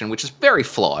this notion, which is very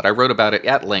flawed? I wrote about it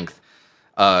at length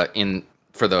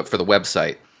for the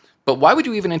website. But why would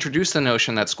you even introduce the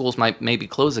notion that schools might maybe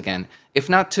close again, if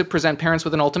not to present parents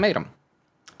with an ultimatum,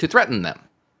 to threaten them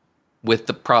with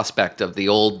the prospect of the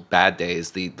old bad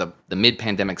days, the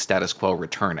mid-pandemic status quo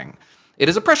returning? It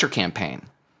is a pressure campaign.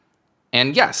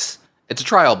 And yes, it's a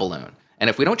trial balloon. And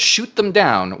if we don't shoot them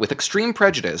down with extreme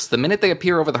prejudice the minute they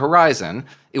appear over the horizon,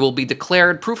 it will be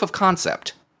declared proof of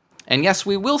concept. And yes,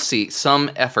 we will see some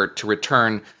effort to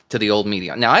return to the old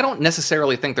media. Now, I don't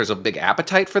necessarily think there's a big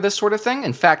appetite for this sort of thing.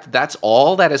 In fact, that's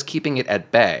all that is keeping it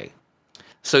at bay.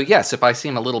 So yes, if I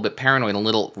seem a little bit paranoid, a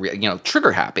little,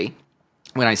 trigger happy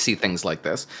when I see things like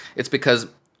this, it's because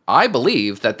I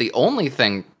believe that the only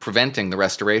thing preventing the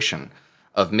restoration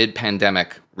of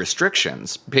mid-pandemic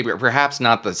restrictions, perhaps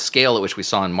not the scale at which we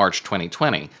saw in March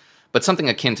 2020, but something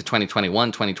akin to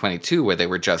 2021, 2022, where they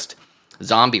were just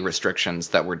zombie restrictions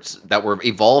that were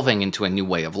evolving into a new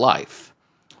way of life.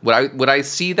 Would I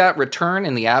see that return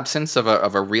in the absence of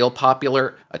a real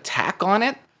popular attack on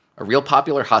it, a real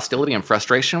popular hostility and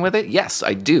frustration with it? Yes,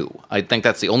 I do. I think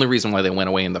that's the only reason why they went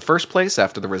away in the first place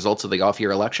after the results of the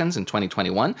off-year elections in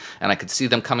 2021, and I could see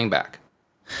them coming back.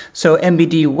 So,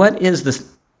 MBD, what is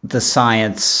the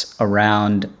science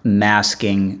around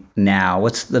masking now?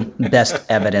 What's the best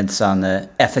evidence on the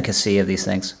efficacy of these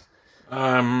things?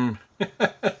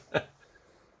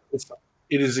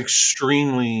 It is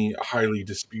extremely highly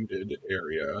disputed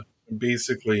area.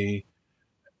 Basically,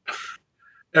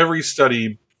 every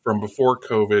study from before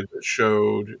COVID that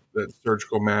showed that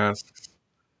surgical masks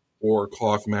or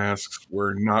cloth masks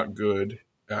were not good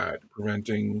at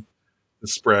preventing the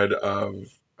spread of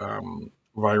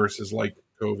viruses like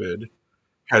COVID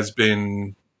has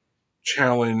been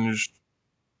challenged,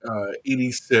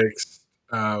 86,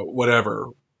 whatever,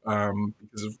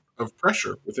 because of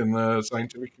pressure within the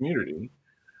scientific community.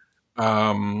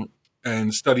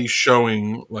 And studies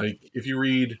showing, like, if you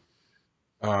read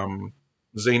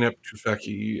Zeynep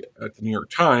Tufekci at the New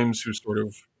York Times, who sort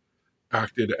of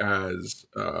acted as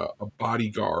a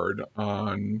bodyguard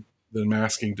on the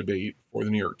masking debate for the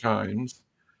New York Times,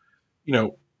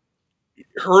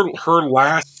 her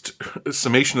last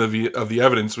summation of the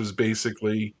evidence was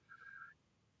basically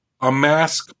a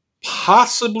mask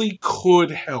possibly could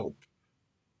help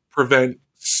prevent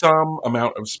some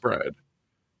amount of spread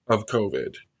of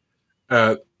COVID.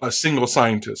 A single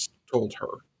scientist told her.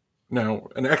 Now,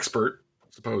 an expert,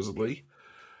 supposedly,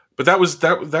 but that was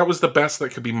the best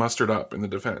that could be mustered up in the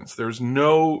defense. There's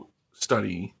no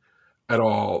study at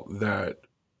all that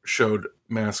showed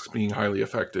masks being highly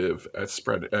effective at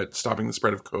stopping the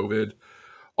spread of COVID.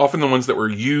 Often the ones that were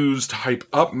used to hype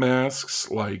up masks,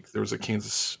 like there was a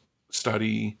Kansas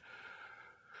study,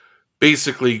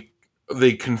 basically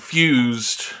they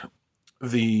confused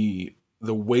the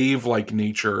wave-like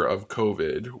nature of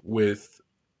COVID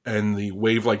and the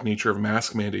wave-like nature of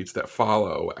mask mandates that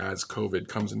follow as COVID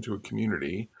comes into a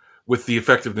community with the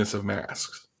effectiveness of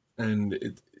masks. And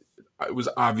it was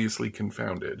obviously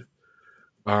confounded.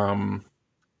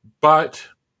 But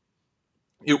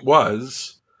it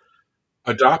was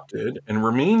adopted and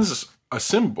remains a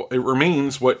symbol. It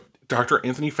remains what Dr.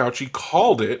 Anthony Fauci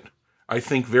called it, I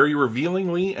think very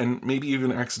revealingly and maybe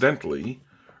even accidentally,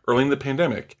 early in the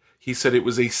pandemic. He said it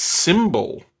was a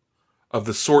symbol of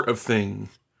the sort of thing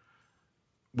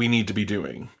we need to be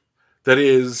doing. That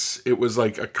is, it was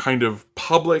like a kind of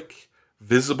public,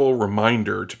 visible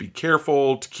reminder to be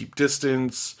careful, to keep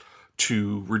distance,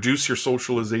 to reduce your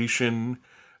socialization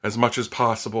as much as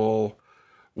possible,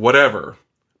 whatever.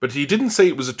 But he didn't say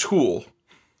it was a tool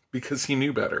because he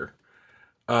knew better.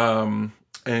 And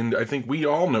I think we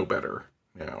all know better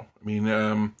now. I mean,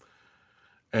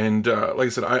 like I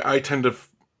said, I tend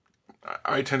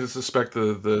to suspect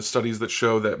the studies that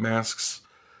show that masks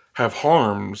have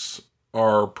harms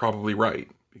are probably right,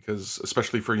 because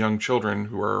especially for young children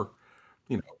who are,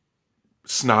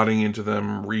 snotting into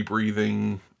them,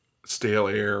 rebreathing stale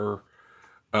air,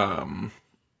 and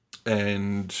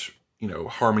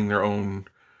harming their own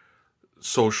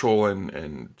social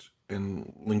and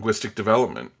linguistic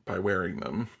development by wearing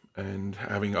them and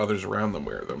having others around them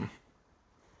wear them.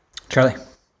 Charlie?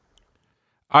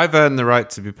 I've earned the right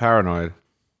to be paranoid.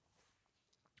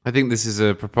 I think this is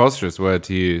a preposterous word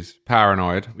to use,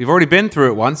 paranoid. We've already been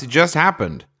through it once. It just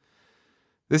happened.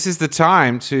 This is the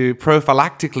time to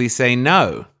prophylactically say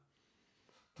no.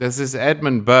 There's this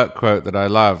Edmund Burke quote that I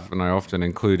love and I often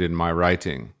include in my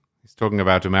writing. He's talking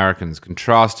about Americans,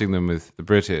 contrasting them with the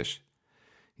British.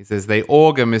 He says, they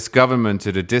augur misgovernment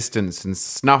at a distance and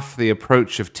snuff the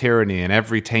approach of tyranny in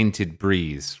every tainted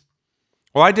breeze.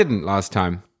 Well, I didn't last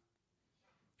time.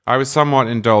 I was somewhat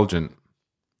indulgent.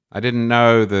 I didn't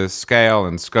know the scale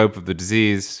and scope of the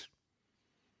disease.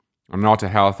 I'm not a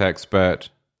health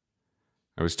expert.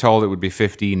 I was told it would be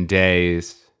 15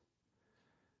 days.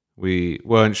 We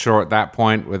weren't sure at that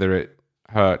point whether it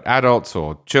hurt adults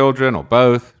or children or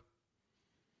both.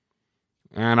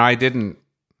 And I didn't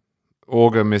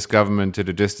augur misgovernment at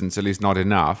a distance, at least not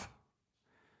enough.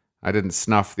 I didn't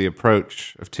snuff the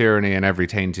approach of tyranny in every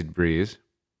tainted breeze.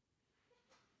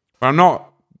 But I'm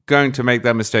not going to make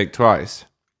that mistake twice.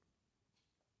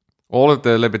 All of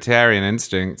the libertarian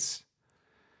instincts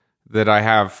that I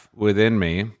have within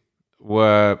me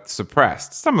were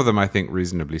suppressed. Some of them, I think,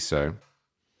 reasonably so.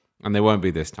 And they won't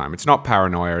be this time. It's not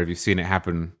paranoia if you've seen it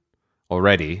happen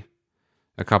already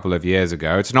a couple of years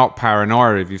ago. It's not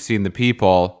paranoia if you've seen the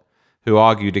people who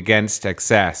argued against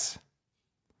excess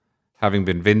having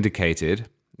been vindicated.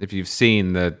 If you've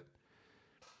seen the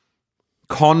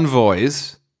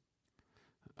convoys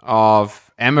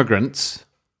of emigrants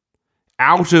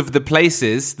out of the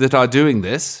places that are doing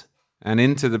this and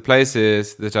into the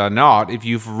places that are not, if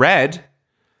you've read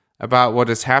about what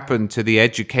has happened to the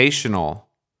educational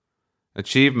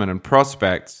achievement and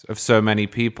prospects of so many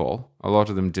people, a lot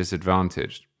of them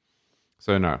disadvantaged.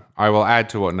 So no, I will add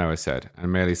to what Noah said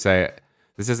and merely say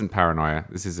this isn't paranoia.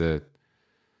 This is a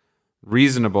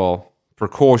reasonable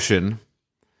precaution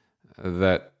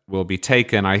that will be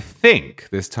taken, I think,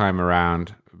 this time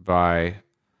around by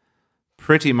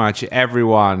pretty much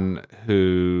everyone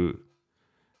who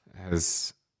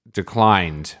has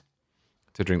declined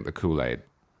to drink the Kool-Aid.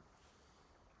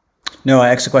 Noah, I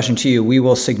ask a question to you. We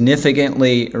will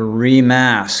significantly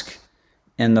remask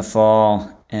in the fall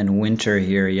and winter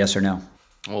here, yes or no?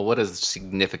 Well, what does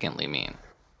significantly mean?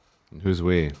 Who's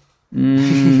we?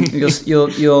 You'll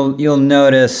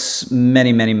notice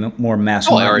many more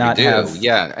masks. Oh, I already do.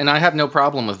 Yeah, and I have no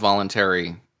problem with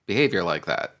voluntary behavior like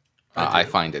that. I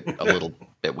find it a little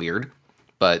bit weird,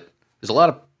 but there's a lot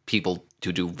of people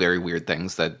who do very weird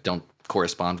things that don't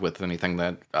correspond with anything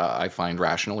that I find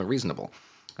rational or reasonable.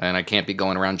 And I can't be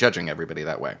going around judging everybody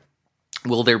that way.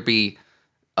 Will there be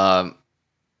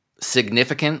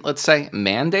significant, let's say,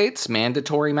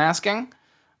 mandatory masking?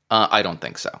 I don't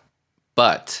think so.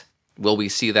 But will we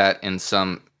see that in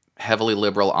some heavily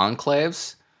liberal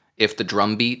enclaves if the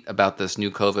drumbeat about this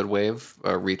new COVID wave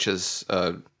reaches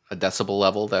a decibel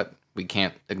level that we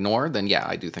can't ignore? Then yeah,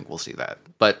 I do think we'll see that.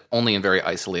 But only in very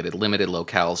isolated, limited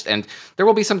locales. And there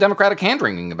will be some Democratic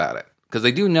hand-wringing about it, because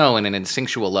they do know in an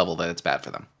instinctual level that it's bad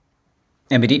for them.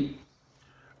 MBD?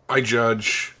 I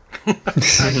judge.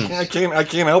 I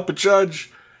can't help but judge.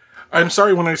 I'm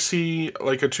sorry when I see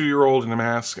like a 2-year-old in a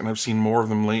mask, and I've seen more of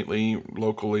them lately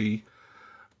locally.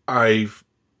 I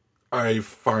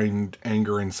find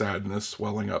anger and sadness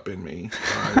welling up in me.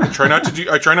 I try not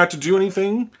to do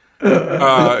anything,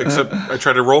 except I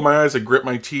try to roll my eyes. I grip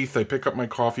my teeth. I pick up my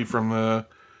coffee from the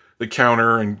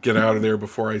counter and get out of there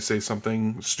before I say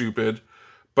something stupid.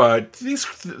 But these,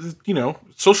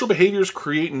 social behaviors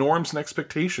create norms and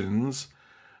expectations.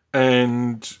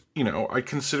 And, I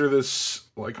consider this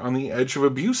like on the edge of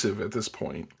abusive at this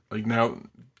point. Like now,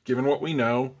 given what we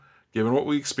know, given what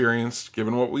we experienced,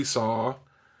 given what we saw,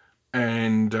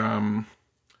 and I'm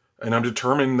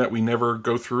determined that we never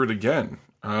go through it again.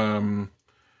 I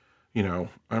know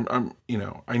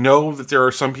that there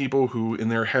are some people who in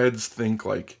their heads think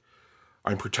like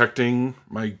I'm protecting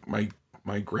my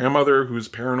grandmother who's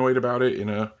paranoid about it in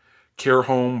a care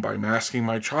home by masking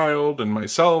my child and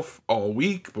myself all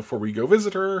week before we go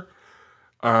visit her.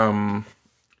 I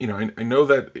know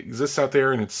that exists out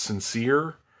there and it's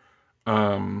sincere,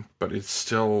 but it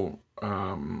still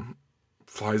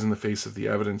flies in the face of the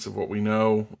evidence of what we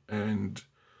know, and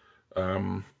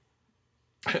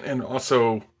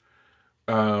also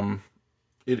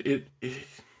it's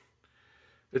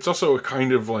also a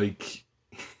kind of like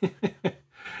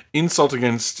insult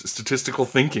against statistical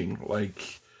thinking.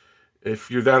 Like,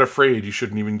 if you're that afraid, you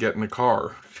shouldn't even get in a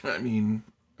car. I mean,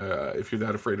 if you're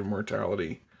that afraid of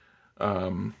mortality,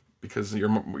 because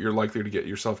you're likely to get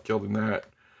yourself killed in that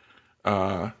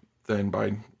than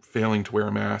by failing to wear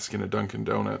a mask in a Dunkin'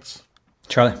 Donuts.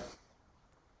 Charlie?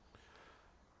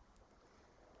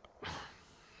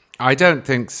 I don't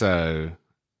think so.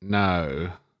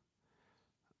 No.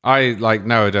 I, like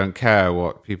Noah, don't care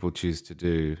what people choose to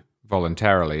do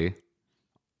voluntarily.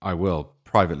 I will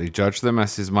privately judge them,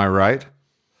 as is my right.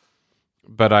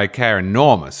 But I care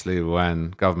enormously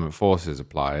when government force is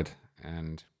applied.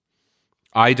 And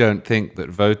I don't think that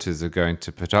voters are going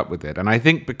to put up with it. And I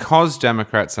think because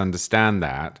Democrats understand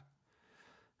that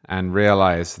and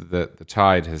realize that the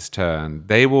tide has turned,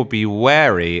 they will be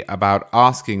wary about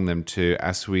asking them to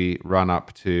as we run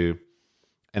up to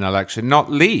an election, not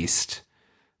least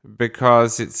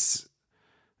because it's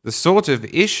the sort of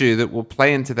issue that will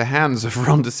play into the hands of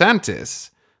Ron DeSantis,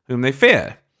 whom they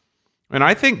fear. And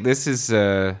I think this is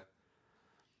a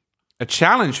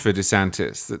challenge for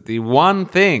DeSantis, that the one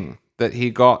thing that he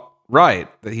got right,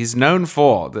 that he's known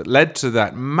for, that led to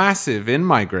that massive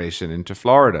in-migration into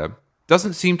Florida,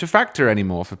 doesn't seem to factor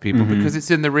anymore for people because it's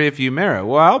in the rearview mirror.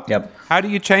 Well, How do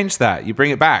you change that? You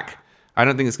bring it back. I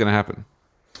don't think it's going to happen.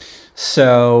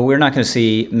 So we're not going to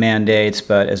see mandates,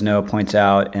 but as Noah points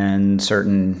out, in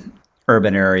certain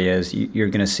urban areas, you're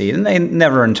going to see, and they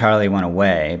never entirely went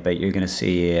away, but you're going to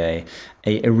see a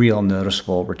real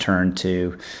noticeable return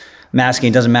to masking.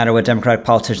 It doesn't matter what Democratic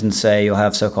politicians say, you'll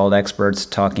have so-called experts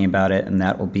talking about it, and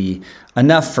that will be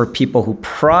enough for people who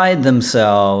pride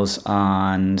themselves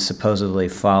on supposedly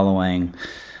following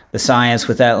the science.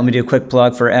 With that, let me do a quick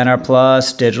plug for NR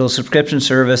Plus, digital subscription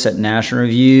service at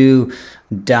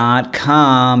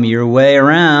nationalreview.com. Your way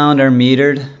around our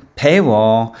metered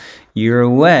paywall. Your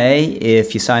way,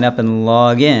 if you sign up and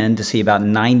log in to see about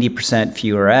 90%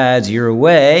 fewer ads. Your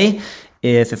way,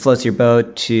 if it floats your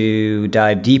boat, to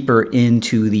dive deeper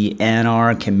into the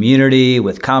NR community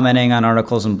with commenting on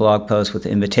articles and blog posts, with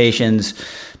invitations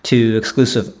to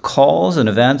exclusive calls and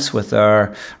events with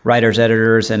our writers,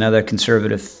 editors, and other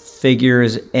conservative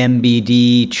figures.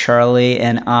 MBD, Charlie,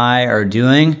 and I are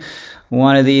doing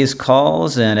one of these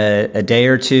calls in a day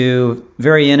or two.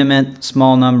 Very intimate,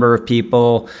 small number of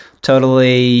people,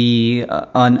 totally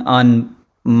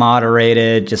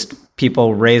unmoderated, just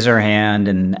people raise their hand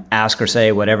and ask or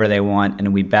say whatever they want,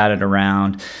 and we bat it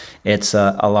around. It's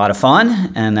a lot of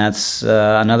fun, and that's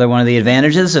another one of the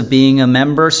advantages of being a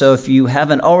member. So if you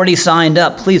haven't already signed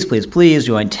up, please, please, please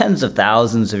join tens of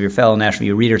thousands of your fellow National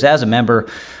Review readers as a member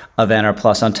of NR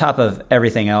Plus. On top of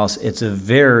everything else, it's a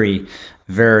very,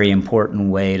 very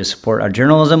important way to support our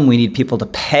journalism. We need people to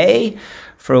pay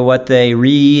for what they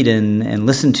read and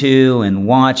listen to and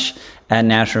watch at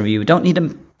National Review. We don't need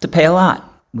them to pay a lot.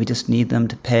 We just need them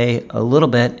to pay a little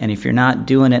bit. And if you're not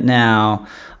doing it now,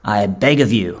 I beg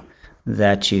of you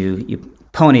that you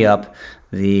pony up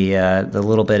the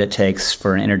little bit it takes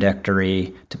for an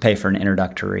introductory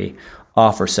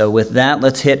offer. So with that,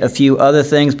 let's hit a few other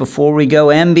things before we go.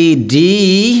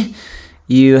 MBD,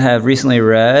 you have recently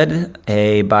read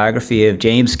a biography of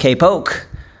James K. Polk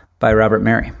by Robert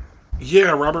Merry.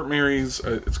 Yeah, Robert Merry's,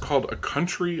 it's called A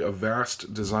Country of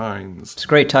Vast Designs. It's a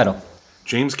great title.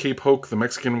 James K. Polk, The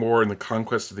Mexican War and the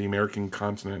Conquest of the American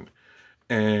Continent.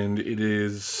 And it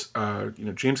is,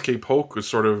 James K. Polk was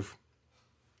sort of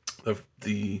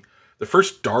the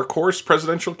first dark horse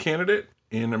presidential candidate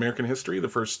in American history, the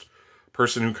first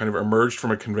person who kind of emerged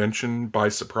from a convention by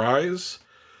surprise,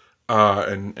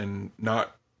 and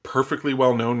not perfectly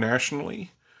well known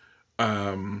nationally.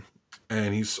 And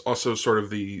he's also sort of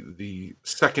the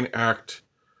second act,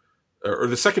 or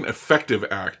the second effective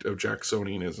act of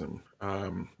Jacksonianism.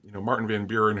 Martin Van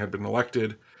Buren had been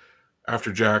elected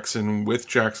after Jackson with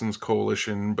Jackson's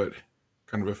coalition, but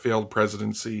kind of a failed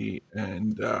presidency,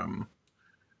 and a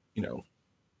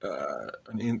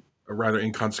rather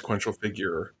inconsequential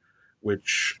figure,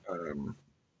 which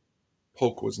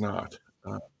Polk was not.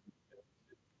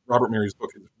 Robert Merry's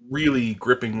book is really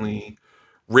grippingly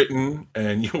written,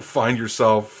 and you'll find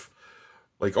yourself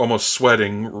like almost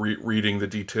sweating reading the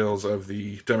details of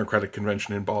the Democratic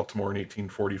Convention in Baltimore in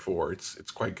 1844.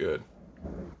 It's quite good.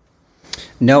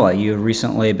 Noah, you've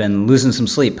recently been losing some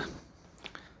sleep.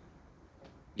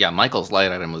 Yeah, Michael's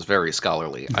light item was very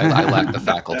scholarly. I lack the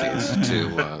faculties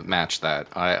to match that.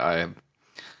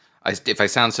 If I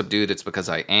sound subdued, it's because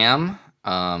I am.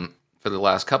 For the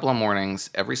last couple of mornings,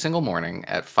 every single morning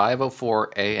at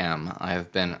 5:04 a.m., I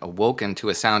have been awoken to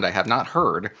a sound I have not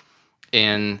heard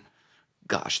in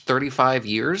 35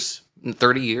 years,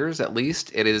 30 years at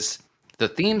least. It is the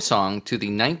theme song to the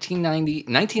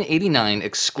 1989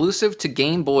 exclusive to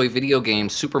Game Boy video game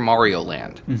Super Mario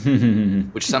Land,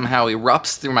 which somehow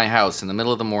erupts through my house in the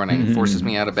middle of the morning, forces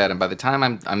me out of bed, and by the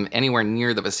time I'm anywhere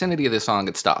near the vicinity of the song,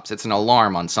 it stops. It's an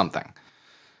alarm on something.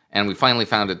 And we finally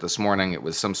found it this morning. It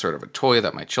was some sort of a toy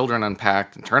that my children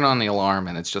unpacked and turned on the alarm,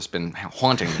 and it's just been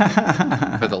haunting me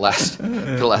for the last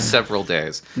several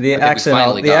days. The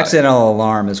accidental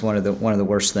alarm is one of the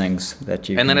worst things that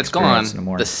you. And then it's gone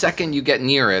the second you get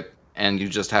near it, and you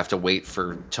just have to wait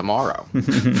for tomorrow.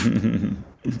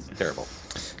 It's terrible.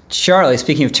 Charlie,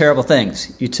 speaking of terrible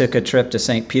things, you took a trip to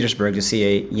St. Petersburg to see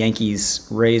a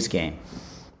Yankees-Rays game.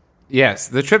 Yes,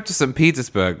 the trip to St.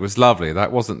 Petersburg was lovely.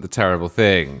 That wasn't the terrible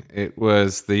thing. It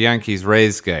was the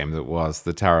Yankees-Rays game that was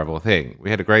the terrible thing. We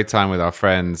had a great time with our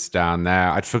friends down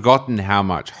there. I'd forgotten how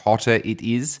much hotter it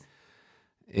is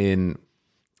in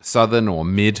southern or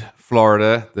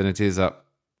mid-Florida than it is up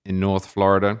in North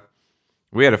Florida.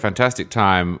 We had a fantastic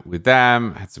time with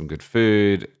them, had some good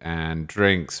food and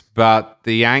drinks, but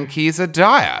the Yankees are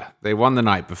dire. They won the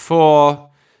night before.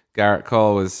 Garrett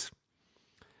Cole was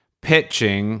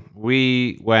pitching.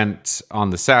 We went on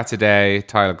the Saturday.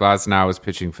 Tyler Glasnow was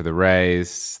pitching for the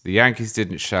Rays. The Yankees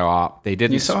didn't show up. They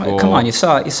didn't score. Come on, you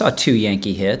saw 2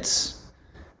 Yankee hits.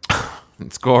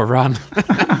 Didn't score a run.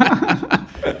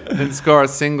 Didn't score a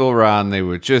single run. They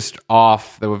were just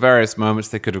off. There were various moments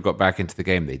they could have got back into the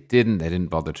game. They didn't. They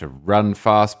didn't bother to run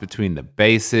fast between the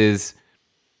bases.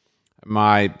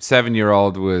 My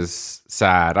 7-year-old was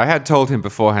sad. I had told him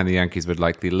beforehand the Yankees would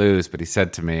likely lose, but he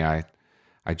said to me, I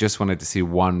just wanted to see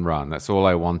one run. That's all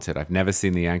I wanted. I've never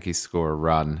seen the Yankees score a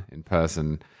run in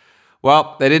person.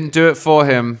 Well, they didn't do it for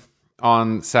him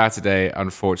on Saturday,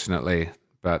 unfortunately.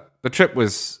 But the trip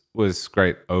was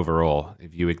great overall,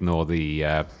 if you ignore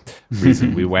the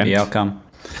reason we went. The outcome.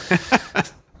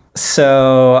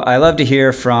 So I love to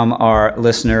hear from our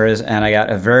listeners, and I got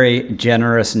a very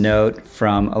generous note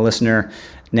from a listener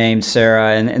named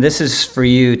Sarah, and this is for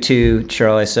you too,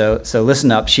 Charlie. So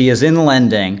listen up. She is in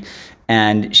lending,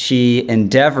 and she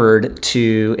endeavored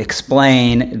to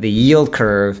explain the yield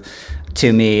curve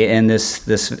to me in this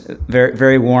very,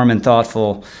 very warm and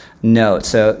thoughtful note.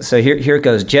 So here it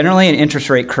goes. Generally, an interest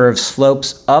rate curve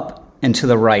slopes up and to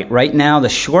the right. Right now, the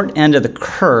short end of the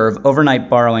curve, overnight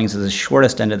borrowings is the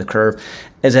shortest end of the curve,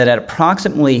 is at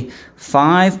approximately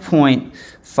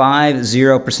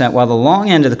 5.50%, while the long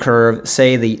end of the curve,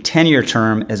 say the 10-year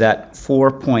term, is at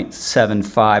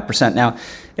 4.75%. Now,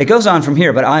 it goes on from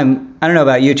here, but I don't know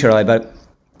about you, Charlie, but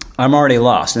I'm already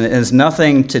lost, and it has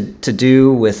nothing to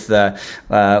do with the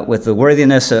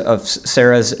worthiness of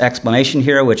Sarah's explanation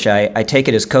here, which I take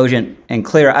it as cogent and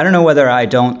clear. I don't know whether I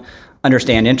don't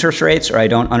understand interest rates, or I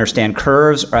don't understand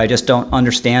curves, or I just don't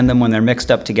understand them when they're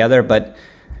mixed up together. But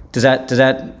does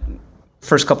that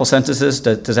first couple sentences,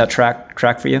 does that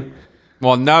track for you?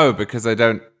 Well, no, because I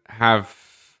don't have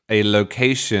a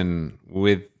location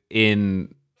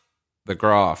within the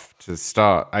graph to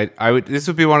start. I would. This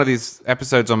would be one of these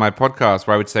episodes on my podcast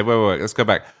where I would say, wait, let's go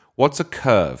back. What's a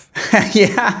curve?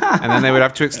 Yeah. And then they would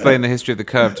have to explain the history of the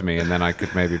curve to me, and then I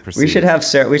could maybe proceed. We should have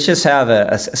Sarah. We should just have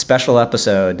a special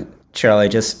episode, Charlie,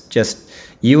 just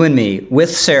you and me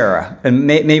with Sarah, and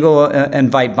maybe we'll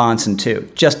invite Bonson too,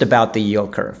 just about the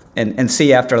yield curve, and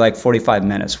see after like 45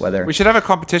 minutes whether... We should have a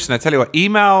competition. I tell you what,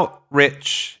 email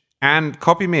Rich and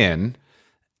copy me in,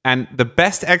 and the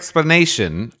best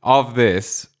explanation of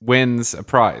this wins a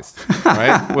prize,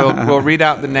 right? We'll read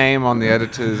out the name on the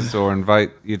editors or invite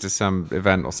you to some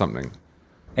event or something.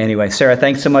 Anyway, Sarah,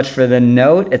 thanks so much for the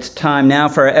note. It's time now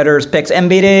for our editor's picks.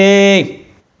 MBD!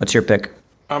 What's your pick?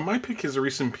 My pick is a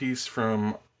recent piece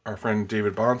from our friend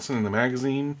David Bonson in the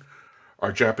magazine,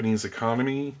 Our Japanese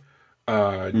Economy.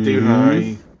 David and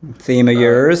I... Theme of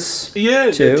yours? Yeah,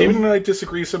 too? David and I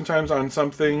disagree sometimes on some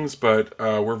things, but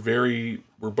we're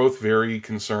both very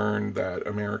concerned that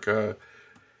America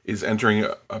is entering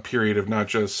a period of not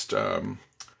just a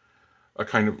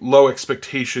kind of low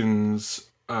expectations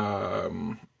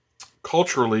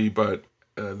culturally, but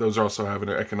those also have an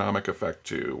economic effect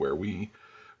too, where we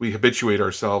habituate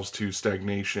ourselves to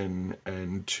stagnation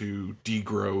and to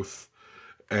degrowth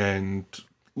and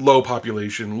low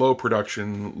population, low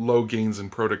production, low gains in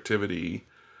productivity,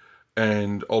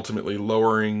 and ultimately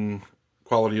lowering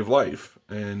quality of life.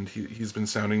 And he's been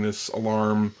sounding this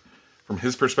alarm from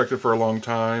his perspective for a long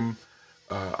time.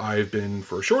 I've been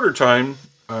for a shorter time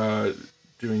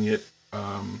doing it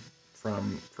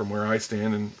from where I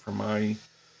stand and from my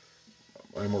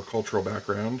more cultural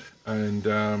background. And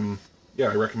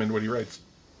I recommend what he writes.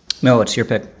 No, it's your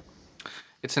pick.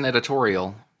 It's an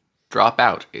editorial. Drop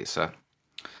out, Asa.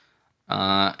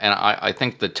 And I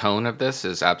think the tone of this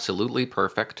is absolutely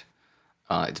perfect.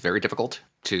 It's very difficult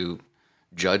to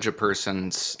judge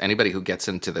anybody who gets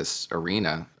into this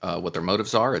arena, what their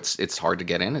motives are. It's hard to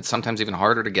get in. It's sometimes even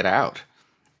harder to get out.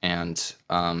 And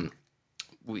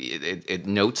it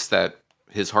notes that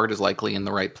his heart is likely in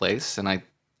the right place, and I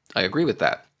agree with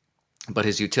that. But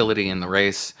his utility in the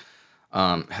race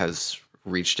has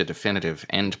reached a definitive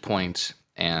end point,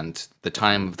 and the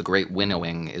time of the great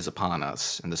winnowing is upon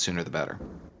us, and the sooner the better.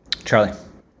 Charlie.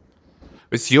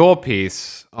 It's your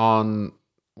piece on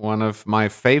one of my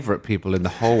favorite people in the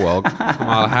whole world,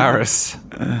 Kamala Harris.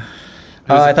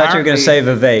 I thought you were going to say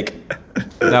Vivek.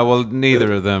 No, well,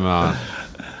 neither of them are.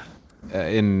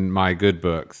 in my good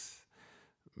books.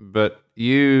 But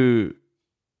you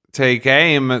take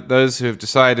aim at those who have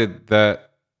decided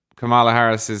that Kamala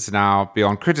Harris is now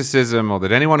beyond criticism, or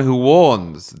that anyone who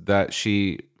warns that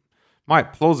she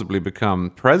might plausibly become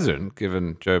president,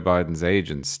 given Joe Biden's age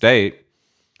and state,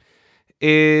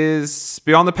 is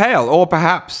beyond the pale, or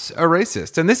perhaps a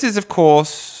racist. And this is, of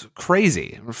course,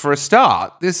 crazy. For a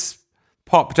start, this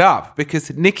popped up because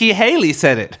Nikki Haley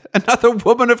said it, another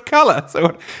woman of color.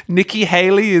 So Nikki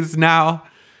Haley is now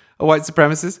a white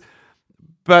supremacist.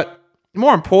 But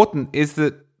more important is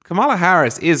that Kamala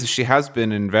Harris is, as she has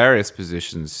been in various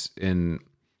positions in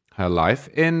her life,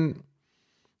 in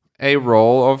a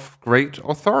role of great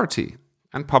authority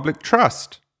and public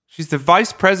trust. She's the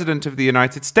vice president of the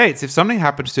United States. If something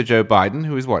happens to Joe Biden,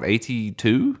 who is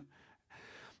 82?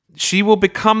 She will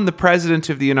become the president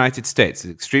of the United States,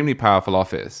 an extremely powerful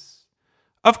office.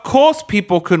 Of course,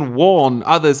 people can warn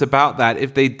others about that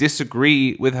if they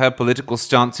disagree with her political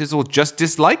stances or just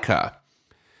dislike her.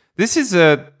 This is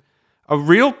a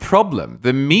real problem.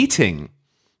 The meeting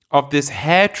of this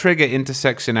hair-trigger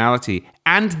intersectionality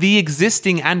and the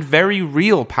existing and very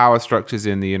real power structures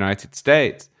in the United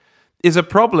States is a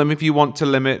problem if you want to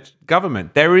limit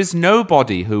government. There is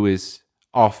nobody who is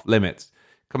off limits.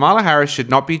 Kamala Harris should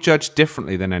not be judged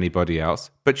differently than anybody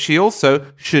else, but she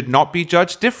also should not be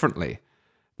judged differently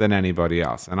than anybody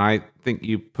else. And I think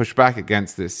you push back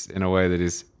against this in a way that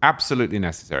is absolutely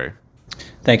necessary.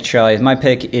 Thank you, Charlie. My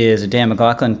pick is a Dan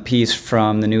McLaughlin piece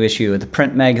from the new issue of the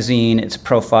Print magazine. It's a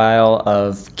profile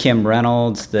of Kim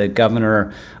Reynolds, the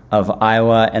governor of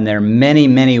Iowa, and there are many,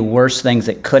 many worse things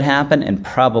that could happen and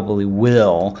probably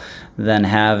will than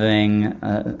having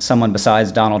someone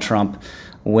besides Donald Trump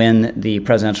win the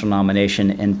presidential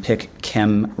nomination and pick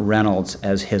Kim Reynolds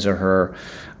as his or her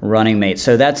running mate.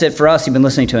 So that's it for us. You've been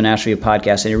listening to a National Review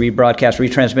podcast. Any rebroadcast,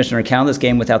 retransmission, or account of this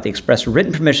game without the express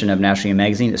written permission of National Review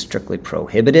Magazine is strictly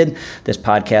prohibited. This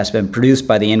podcast has been produced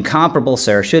by the incomparable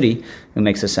Sarah Schutte, who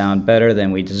makes us sound better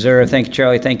than we deserve. Thank you,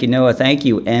 Charlie. Thank you, Noah. Thank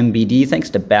you, MBD. Thanks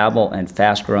to Babbel and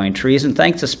Fast Growing Trees. And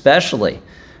thanks especially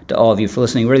to all of you for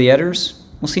listening. We're the editors.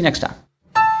 We'll see you next time.